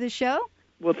 welcome to the show.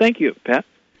 Well, thank you, Pat.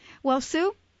 Well,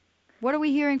 Sue, What are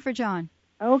we hearing for John?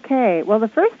 Okay. Well, the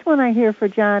first one I hear for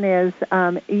John is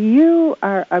you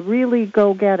are a really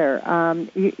go-getter.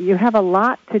 You have a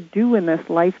lot to do in this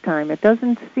lifetime. It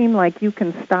doesn't seem like you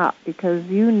can stop because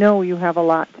you know you have a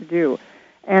lot to do.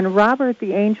 And Robert,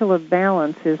 the angel of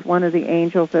balance, is one of the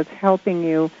angels that's helping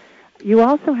you. You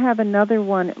also have another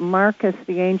one, Marcus,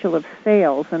 the angel of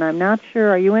sales, and I'm not sure,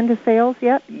 are you into sales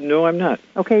yet? No, I'm not.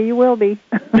 Okay, you will be.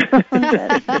 that's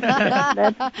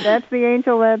the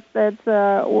angel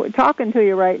that's talking to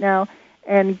you right now.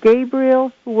 And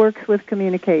Gabriel, who works with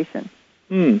communication.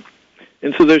 And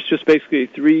so there's just basically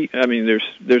three, I mean,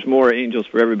 there's more angels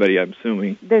for everybody, I'm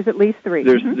assuming. There's at least three.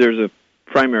 There's a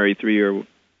primary three or...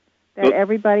 that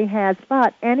everybody has,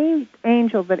 but any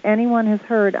angel that anyone has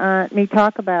heard me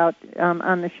talk about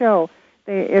on the show,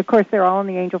 of course they're all in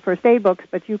the Angel First Aid books,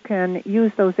 but you can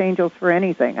use those angels for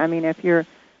anything. I mean, if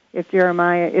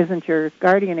Jeremiah isn't your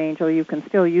guardian angel, you can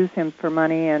still use him for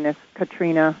money, and if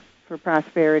Katrina for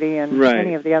prosperity, and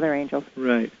any of the other angels.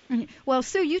 Right. Well,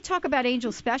 Sue, you talk about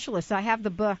angel specialists. I have the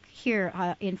book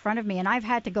here in front of me, and I've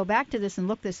had to go back to this and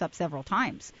look this up several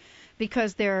times.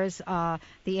 Because there's the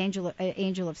angel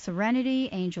of serenity,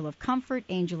 angel of comfort,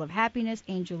 angel of happiness,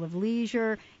 angel of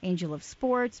leisure, angel of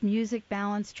sports, music,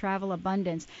 balance, travel,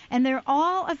 abundance. And they're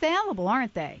all available,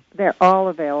 aren't they? They're all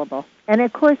available. And,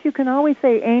 of course, you can always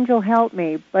say, angel, help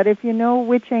me. But if you know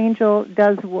which angel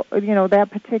does, that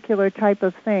particular type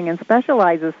of thing and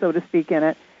specializes, so to speak, in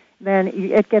it, then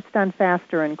it gets done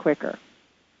faster and quicker.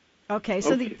 Okay,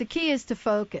 so the key is to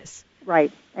focus.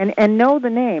 Right. And know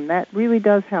the name. That really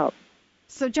does help.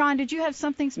 So, John, did you have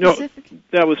something specific? No,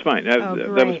 that was fine. That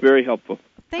was very helpful.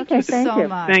 Thank you so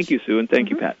much. Thank you, Sue, and thank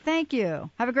you, Pat. Thank you.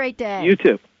 Have a great day. You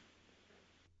too.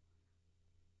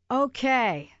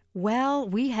 Okay. Well,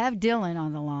 we have Dylan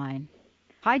on the line.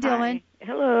 Hi, Dylan. Hi.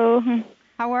 Hello.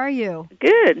 How are you?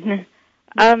 Good.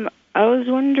 I was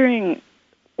wondering,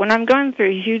 when I'm going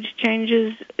through huge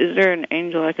changes, is there an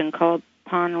angel I can call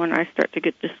upon when I start to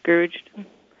get discouraged?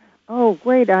 Oh,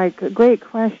 great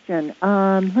question.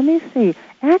 Let me see.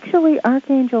 Actually,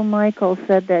 Archangel Michael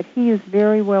said that he is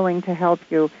very willing to help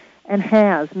you and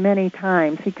has many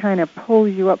times. He kind of pulls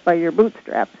you up by your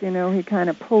bootstraps, He kind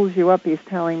of pulls you up, he's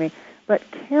telling me. But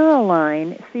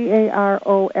Caroline,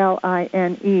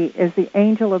 Caroline, is the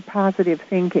angel of positive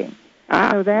thinking.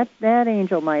 So that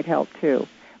angel might help, too.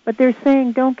 But they're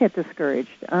saying don't get discouraged.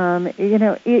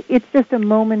 It's just a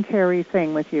momentary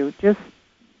thing with you.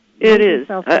 It is.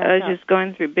 I was just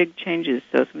going through big changes,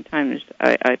 so sometimes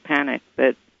I panic.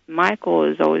 But Michael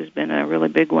has always been a really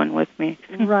big one with me.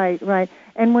 Right.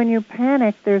 And when you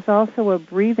panic, there's also a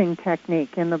breathing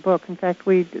technique in the book. In fact,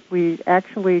 we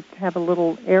actually have a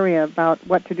little area about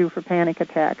what to do for panic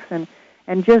attacks, and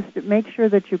just make sure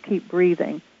that you keep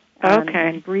breathing.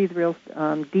 And breathe real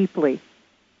deeply.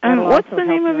 What's the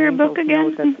name of your book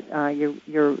again? That,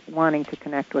 you're wanting to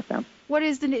connect with them. What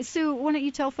is Sue, why don't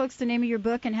you tell folks the name of your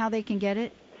book and how they can get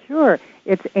it? Sure.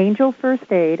 It's Angel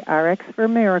First Aid, RX for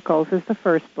Miracles is the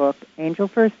first book. Angel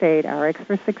First Aid, RX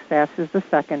for Success is the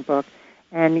second book.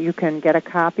 And you can get a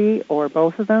copy or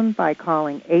both of them by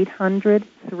calling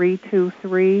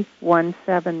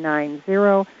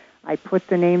 800-323-1790. I put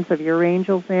the names of your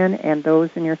angels in and those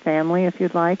in your family, if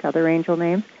you'd like, other angel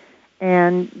names.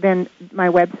 And then my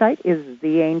website is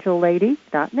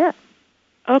theangellady.net.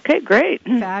 Okay, great.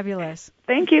 Fabulous.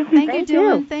 Thank you. Thank you,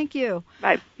 Dylan. Thank you.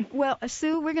 Bye. Well,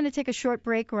 Sue, we're going to take a short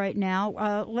break right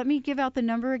now. Let me give out the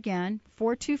number again,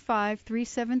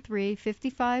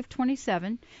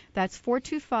 425-373-5527. That's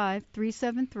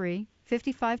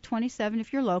 425-373-5527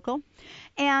 if you're local.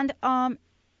 And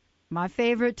my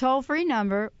favorite toll-free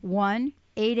number,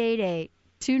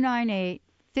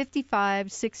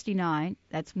 1-888-298-5569.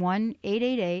 That's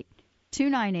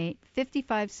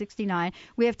 1-888-298-5569.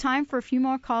 We have time for a few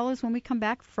more callers when we come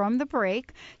back from the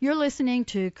break. You're listening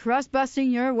to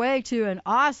Crustbusting Your Way to an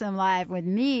Awesome Life with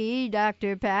me,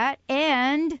 Dr. Pat,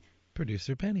 and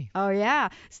Producer Penny. Oh, yeah.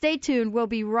 Stay tuned. We'll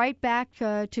be right back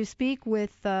to speak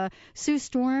with Sue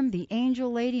Storm, the Angel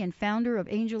Lady and founder of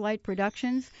Angel Light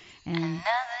Productions. And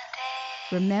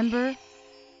remember,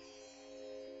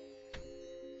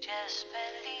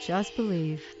 just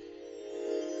believe.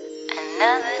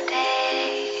 Another day.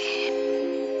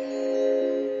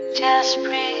 Just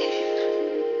breathe.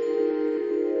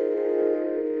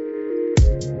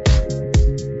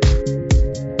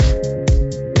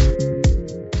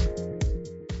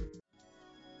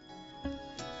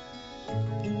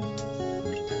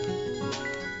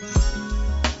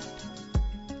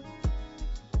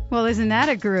 Well, isn't that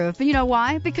a groove? You know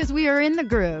why? Because we are in the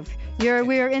groove. We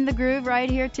are in the groove right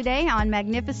here today on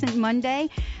Magnificent Monday.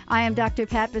 I am Dr.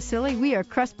 Pat Baccili. We are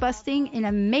crust-busting in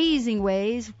amazing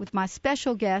ways with my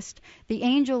special guest, the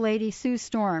angel lady, Sue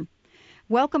Storm.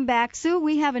 Welcome back, Sue.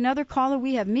 We have another caller.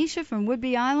 We have Misha from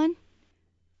Whidbey Island.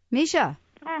 Misha.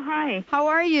 Oh, hi. How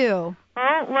are you?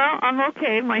 Oh, well, I'm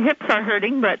okay. My hips are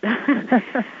hurting, but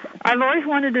I've always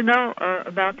wanted to know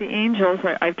about the angels.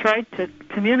 I've tried to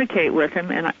communicate with them,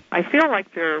 and I feel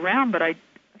like they're around, but I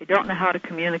don't know how to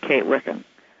communicate with them.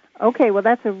 Okay, well,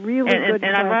 that's a really good question.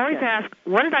 And I've always asked,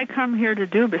 what did I come here to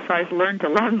do besides learn to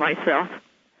love myself?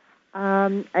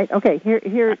 Here I can't hear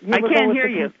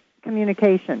you.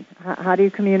 Communication. How do you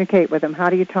communicate with them?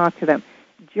 How do you talk to them?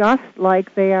 Just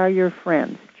like they are your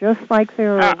friends. Just like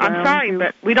they're around I'm sorry,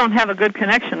 but we don't have a good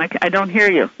connection. I don't hear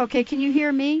you. Okay, can you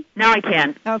hear me? Now I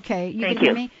can. Okay, Thank can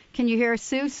hear me? Can you hear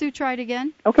Sue? Sue, try it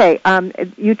again. Okay,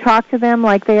 you talk to them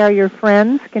like they are your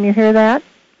friends. Can you hear that?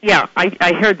 Yeah,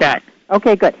 I heard that.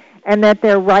 Okay, good. And that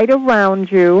they're right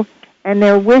around you and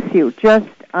they're with you. Just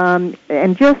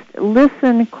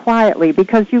listen quietly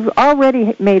because you've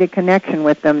already made a connection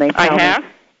with them. They tell I have. Me.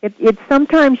 It's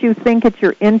sometimes you think it's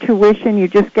your intuition. You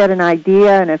just get an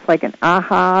idea and it's like an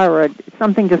aha or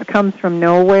something just comes from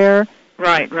nowhere.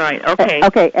 Right.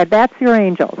 Okay. And that's your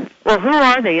angels. Well, who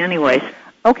are they anyways?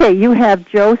 Okay, you have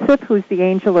Joseph, who's the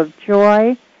angel of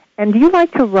joy. And do you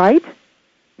like to write?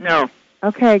 No.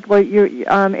 Okay, well,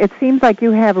 it seems like you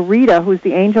have Rita, who's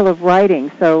the angel of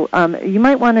writing. So you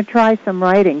might want to try some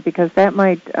writing because that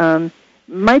might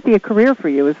be a career for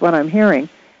you, is what I'm hearing.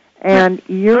 And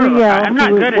Uriel,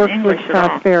 who works with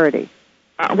prosperity.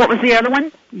 What was the other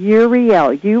one?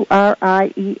 Uriel,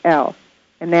 Uriel,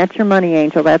 and that's your money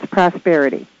angel. That's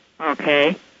prosperity.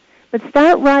 Okay. But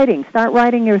start writing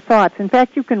your thoughts. In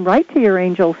fact, you can write to your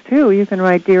angels too. You can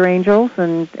write, dear angels,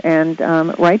 and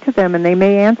write to them, and they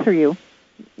may answer you.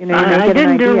 You know, I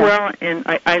didn't do well in.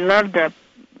 I loved.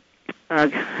 I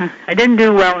didn't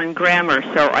do well in grammar,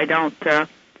 so I don't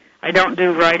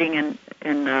do writing in.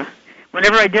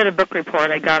 Whenever I did a book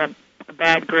report, I got a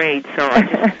bad grade, so I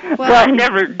just I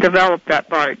never developed that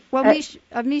part. Well,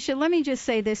 Misha, let me just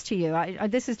say this to you.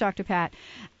 This is Dr. Pat.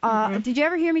 Did you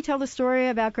ever hear me tell the story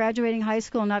about graduating high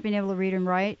school and not being able to read and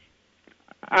write?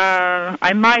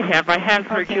 I might have. I have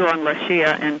heard you on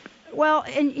Lucia and. Well,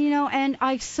 and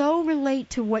I so relate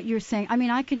to what you're saying. I mean,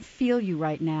 I can feel you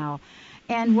right now.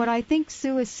 And what I think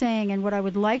Sue is saying and what I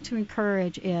would like to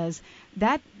encourage is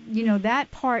that,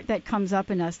 that part that comes up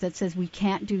in us that says we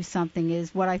can't do something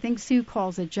is what I think Sue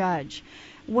calls a judge.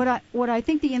 What I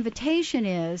think the invitation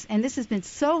is, and this has been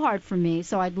so hard for me,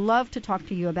 so I'd love to talk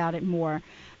to you about it more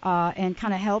and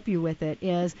kind of help you with it,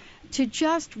 is to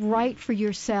just write for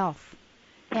yourself.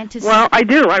 Well, I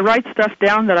do. I write stuff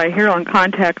down that I hear on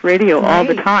contact radio all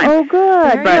the time. Oh,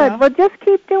 good. Well, just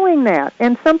keep doing that,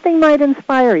 and something might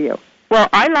inspire you. Well,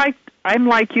 I'm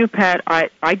like you, Pat.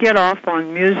 I get off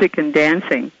on music and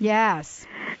dancing. Yes.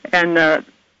 And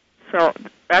so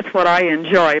that's what I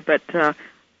enjoy. But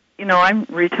I'm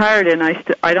retired, and I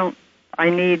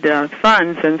need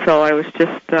funds, and so I was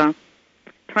just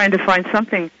trying to find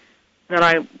something that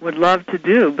I would love to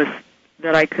do, but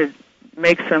that I could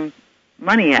make some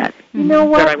money at. You know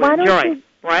what? That I would enjoy.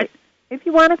 What? If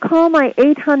you want to call my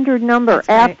 800 number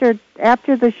after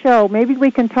the show, maybe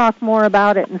we can talk more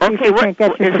about it and see if we can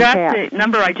get you some cash. Is that the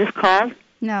number I just called?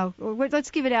 No. Let's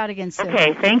give it out again, Sue.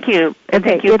 Okay, thank you.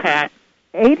 Thank you, Pat.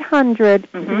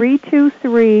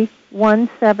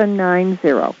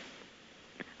 800-323-1790.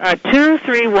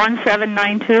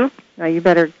 231792? Now, you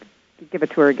better give it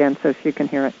to her again so she can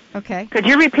hear it. Okay. Could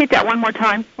you repeat that one more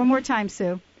time? One more time,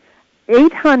 Sue.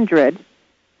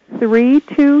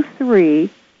 800-323-1790.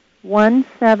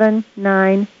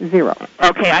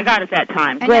 Okay, I got it that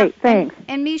time. Great, thanks.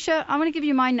 And Misha, I'm going to give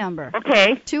you my number.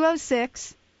 Okay.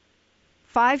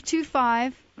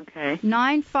 206-525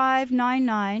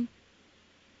 9599.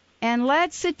 And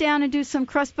let's sit down and do some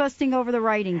crust busting over the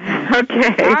writing thing.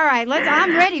 Okay. All right,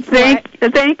 I'm ready for it.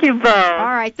 Thank you both. All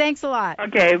right, thanks a lot.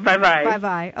 Okay, bye-bye.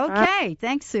 Bye-bye. Okay,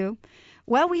 thanks, Sue.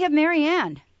 Well, we have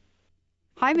Marianne.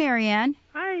 Hi, Marianne.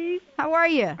 Hi. How are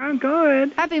you? I'm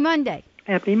good. Happy Monday.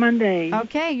 Happy Monday.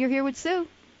 Okay, you're here with Sue.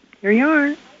 Here you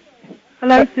are.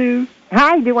 Hello, Sue.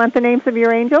 Hi, do you want the names of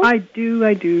your angels? I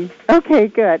do. Okay,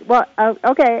 good. Well,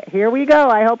 okay, here we go.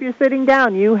 I hope you're sitting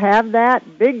down. You have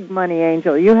that big money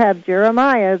angel. You have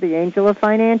Jeremiah, the angel of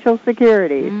financial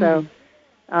security. So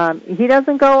he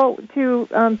doesn't go to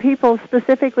people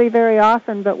specifically very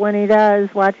often, but when he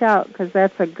does, watch out, because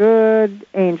that's a good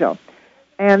angel.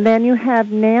 And then you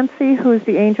have Nancy, who's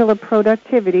the angel of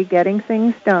productivity, getting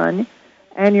things done.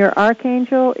 And your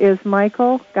archangel is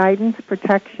Michael, guidance,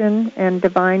 protection, and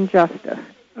divine justice.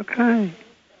 Okay.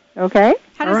 Okay?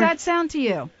 How does that sound to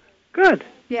you? Good.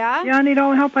 Yeah? Yeah, I need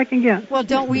all the help I can get. Well,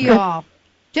 don't we all?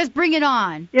 Just bring it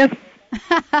on. Yes.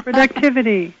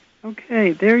 Productivity.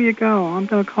 Okay, there you go. I'm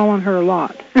going to call on her a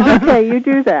lot. Okay, you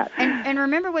do that. And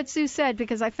remember what Sue said,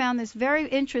 because I found this very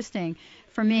interesting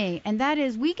for me, and that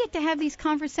is we get to have these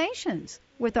conversations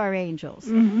with our angels.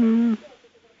 Mm-hmm.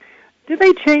 Do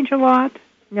they change a lot?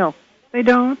 No. They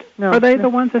don't? No. Are they the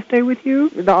ones that stay with you?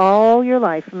 All your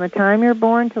life, from the time you're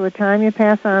born to the time you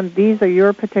pass on, these are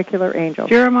your particular angels.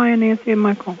 Jeremiah, Nancy, and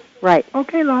Michael. Right.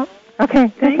 Okay, love. Okay.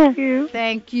 Thank you.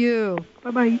 Thank you.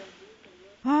 Bye-bye.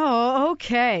 Oh,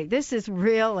 okay. This is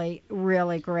really,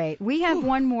 really great. We have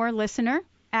one more listener,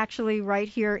 actually, right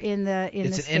here in the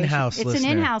It's an in-house listener. It's an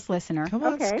in-house listener. Come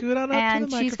on, scoot on up and to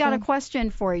the microphone. she's got a question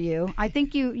for you. I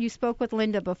think you spoke with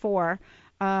Linda before,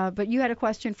 but you had a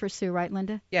question for Sue, right,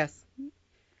 Linda? Yes.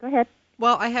 Go ahead.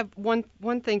 Well, I have one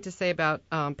thing to say about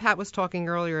Pat was talking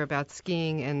earlier about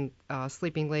skiing and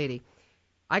Sleeping Lady.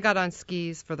 I got on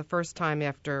skis for the first time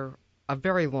after a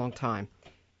very long time,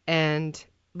 and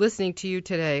listening to you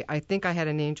today, I think I had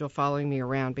an angel following me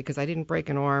around because I didn't break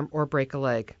an arm or break a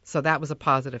leg, so that was a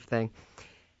positive thing.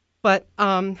 But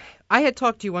I had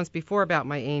talked to you once before about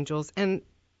my angels, and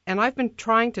I've been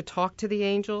trying to talk to the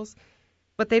angels,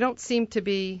 but they don't seem to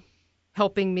be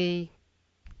helping me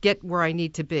get where I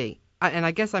need to be. And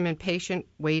I guess I'm impatient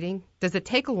waiting. Does it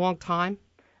take a long time?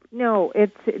 No,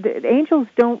 the angels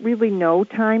don't really know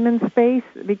time and space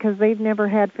because they've never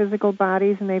had physical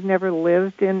bodies and they've never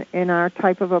lived in our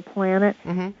type of a planet.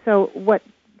 Mm-hmm. So what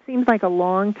seems like a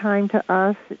long time to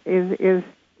us is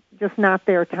just not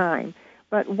their time.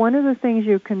 But one of the things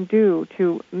you can do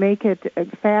to make it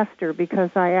faster,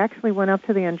 because I actually went up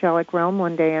to the angelic realm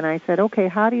one day and I said, okay,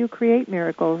 how do you create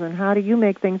miracles and how do you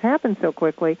make things happen so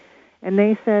quickly? And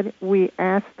they said, we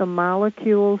ask the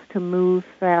molecules to move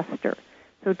faster.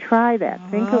 So try that.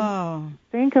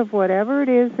 Think of whatever it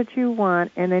is that you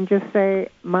want and then just say,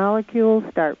 molecules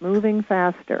start moving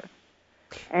faster.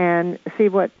 And see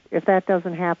if that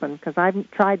doesn't happen, because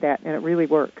I've tried that and it really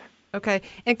works. Okay.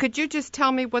 And could you just tell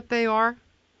me what they are?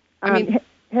 I mean,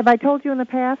 have I told you in the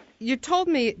past? You told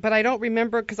me, but I don't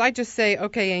remember, because I just say,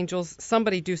 okay, angels,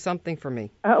 somebody do something for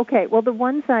me. Okay. Well, the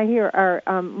ones I hear are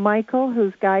Michael,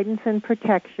 who's guidance and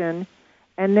protection,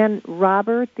 and then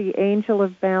Robert, the angel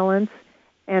of balance,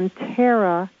 and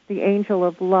Tara, the angel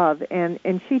of love. And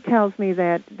she tells me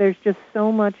that there's just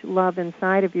so much love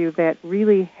inside of you that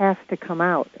really has to come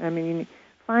out. I mean,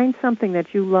 find something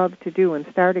that you love to do and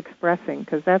start expressing,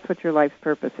 because that's what your life's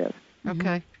purpose is.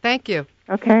 Okay. Thank you.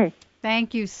 Okay.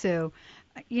 Thank you, Sue.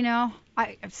 You know,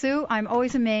 Sue, I'm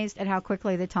always amazed at how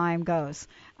quickly the time goes.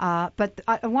 But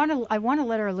I want to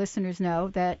let our listeners know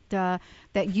that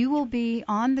you will be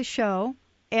on the show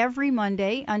every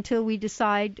Monday until we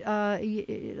decide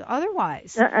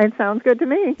otherwise. It sounds good to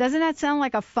me. Doesn't that sound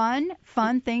like a fun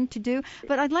thing to do?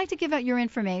 But I'd like to give out your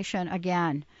information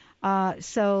again.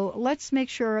 So let's make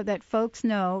sure that folks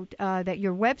know that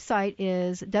your website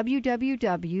is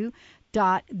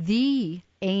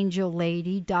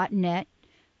www.theangellady.net.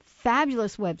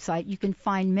 Fabulous website. You can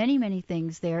find many, many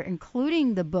things there,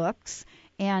 including the books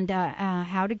and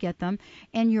how to get them.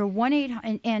 And your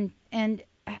 1-800 and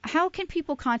how can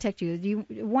people contact you? Do you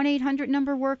 1-800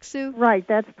 number work, Sue? Right,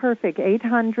 that's perfect.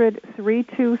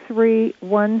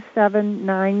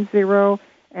 800-323-1790,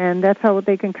 and that's how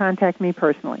they can contact me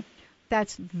personally.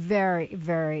 That's very,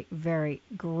 very, very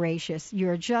gracious.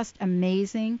 You're just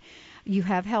amazing. You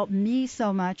have helped me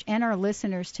so much and our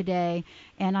listeners today,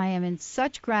 and I am in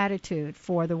such gratitude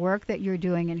for the work that you're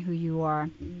doing and who you are.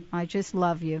 I just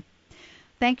love you.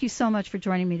 Thank you so much for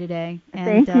joining me today.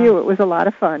 And, thank you. It was a lot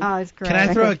of fun. Oh, it's great. Can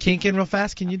I throw a kink in real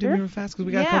fast? Can you do me real fast? Because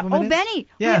we got a couple minutes. Oh, Benny.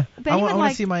 Yeah. Benny I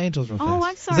want to see my angels real fast. Oh,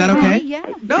 I'm sorry. Is that okay? Benny,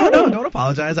 yeah. No, don't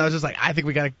apologize. I was just like, I think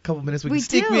we got a couple minutes. We can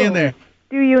sneak me in there.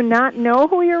 Do you not know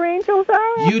who your angels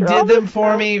are? You did them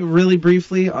for me really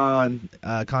briefly on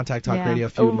Contact Talk Radio a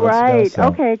few months ago. Right. So.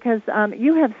 Okay, because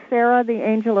you have Sarah, the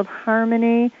angel of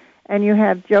harmony, and you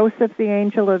have Joseph, the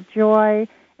angel of joy,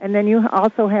 and then you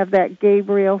also have that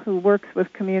Gabriel who works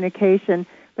with communication.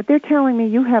 But they're telling me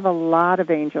you have a lot of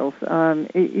angels.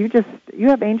 You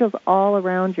have angels all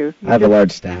around you. I have a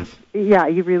large staff. Yeah,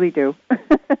 you really do. Well,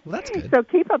 that's good. So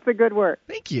keep up the good work.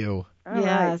 Thank you. All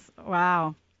yes. Right.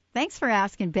 Wow. Thanks for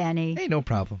asking, Benny. Hey, no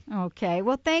problem. Okay.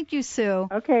 Well, thank you, Sue.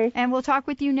 Okay. And we'll talk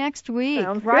with you next week.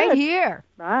 Sounds right good. Here.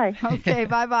 Bye. Okay,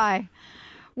 bye-bye.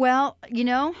 Well, you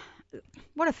know,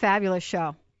 what a fabulous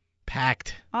show.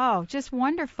 Packed. Oh, just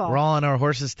wonderful. We're all on our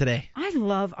horses today. I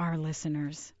love our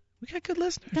listeners. We got good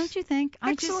listeners. Don't you think?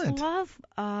 Excellent.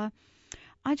 I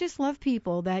just love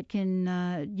people that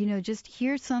can, just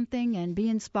hear something and be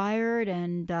inspired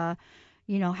and,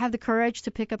 have the courage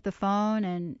to pick up the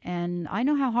phone, and I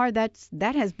know how hard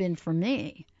that has been for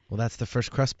me. Well, that's the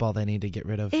first crust ball they need to get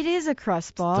rid of. It is a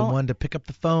crust ball. The one to pick up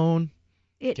the phone.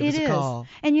 It Give us a is. call.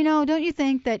 And don't you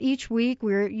think that each week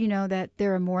that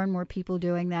there are more and more people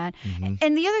doing that? Mm-hmm.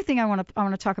 And the other thing I want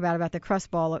to talk about the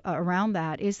crust ball around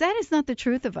that is not the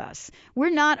truth of us. We're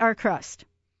not our crust.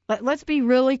 Let's be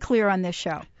really clear on this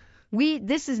show.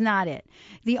 This is not it.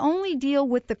 The only deal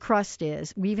with the crust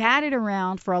is we've had it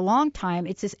around for a long time.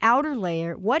 It's this outer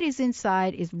layer. What is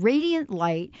inside is radiant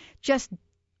light, just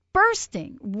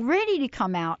bursting, ready to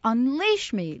come out.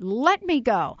 Unleash me. Let me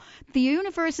go. The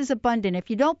universe is abundant. If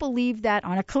you don't believe that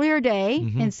on a clear day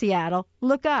in Seattle,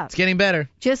 look up. It's getting better.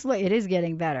 Just look. It is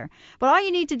getting better. But all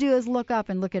you need to do is look up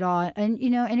and look at all. And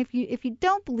and if you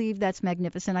don't believe that's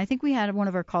magnificent, I think we had one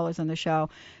of our callers on the show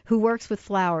who works with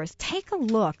flowers. Take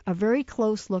a very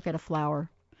close look at a flower.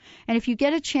 And if you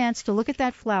get a chance to look at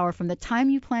that flower from the time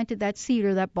you planted that seed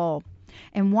or that bulb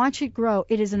and watch it grow,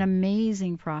 it is an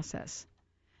amazing process.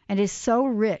 And is so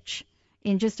rich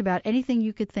in just about anything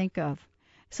you could think of.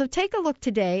 So take a look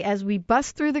today as we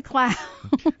bust through the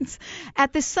clouds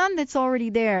at the sun that's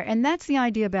already there. And that's the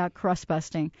idea about crust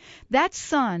busting. That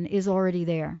sun is already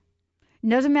there. It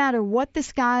doesn't matter what the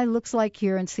sky looks like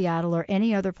here in Seattle or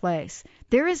any other place.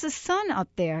 There is a sun up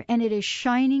there, and it is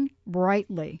shining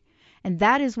brightly. And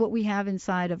that is what we have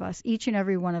inside of us, each and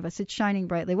every one of us. It's shining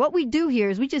brightly. What we do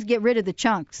here is we just get rid of the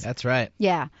chunks. That's right.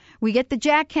 Yeah. We get the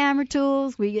jackhammer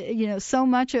tools. We, so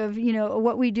much of,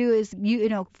 what we do is,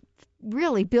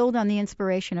 really build on the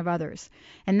inspiration of others.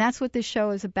 And that's what this show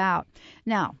is about.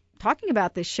 Now, talking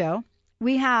about this show,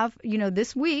 we have,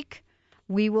 this week,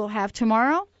 we will have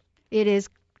tomorrow. It is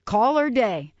caller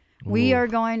day. We are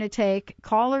going to take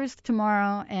callers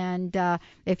tomorrow, and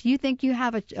if you think you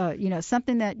have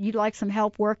something that you'd like some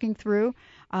help working through,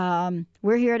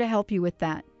 we're here to help you with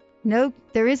that. No,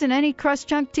 there isn't any crust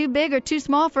chunk too big or too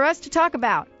small for us to talk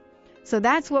about. So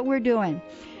that's what we're doing.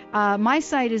 My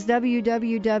site is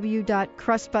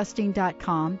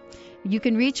www.crustbusting.com. You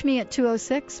can reach me at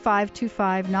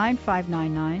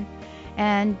 206-525-9599.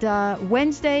 And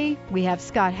Wednesday, we have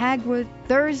Scott Hagwood.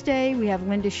 Thursday, we have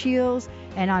Linda Shields.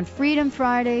 And on Freedom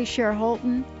Friday, Cher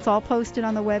Holton. It's all posted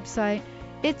on the website.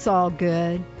 It's all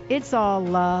good. It's all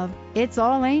love. It's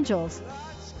all angels.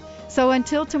 So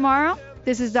until tomorrow,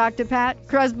 this is Dr. Pat,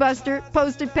 Crustbuster,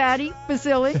 Posted Patty,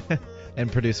 Baccili.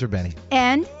 And producer Benny.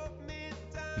 And?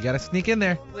 You got to sneak in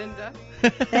there. Linda.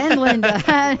 And Linda.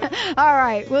 All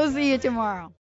right. We'll see you tomorrow.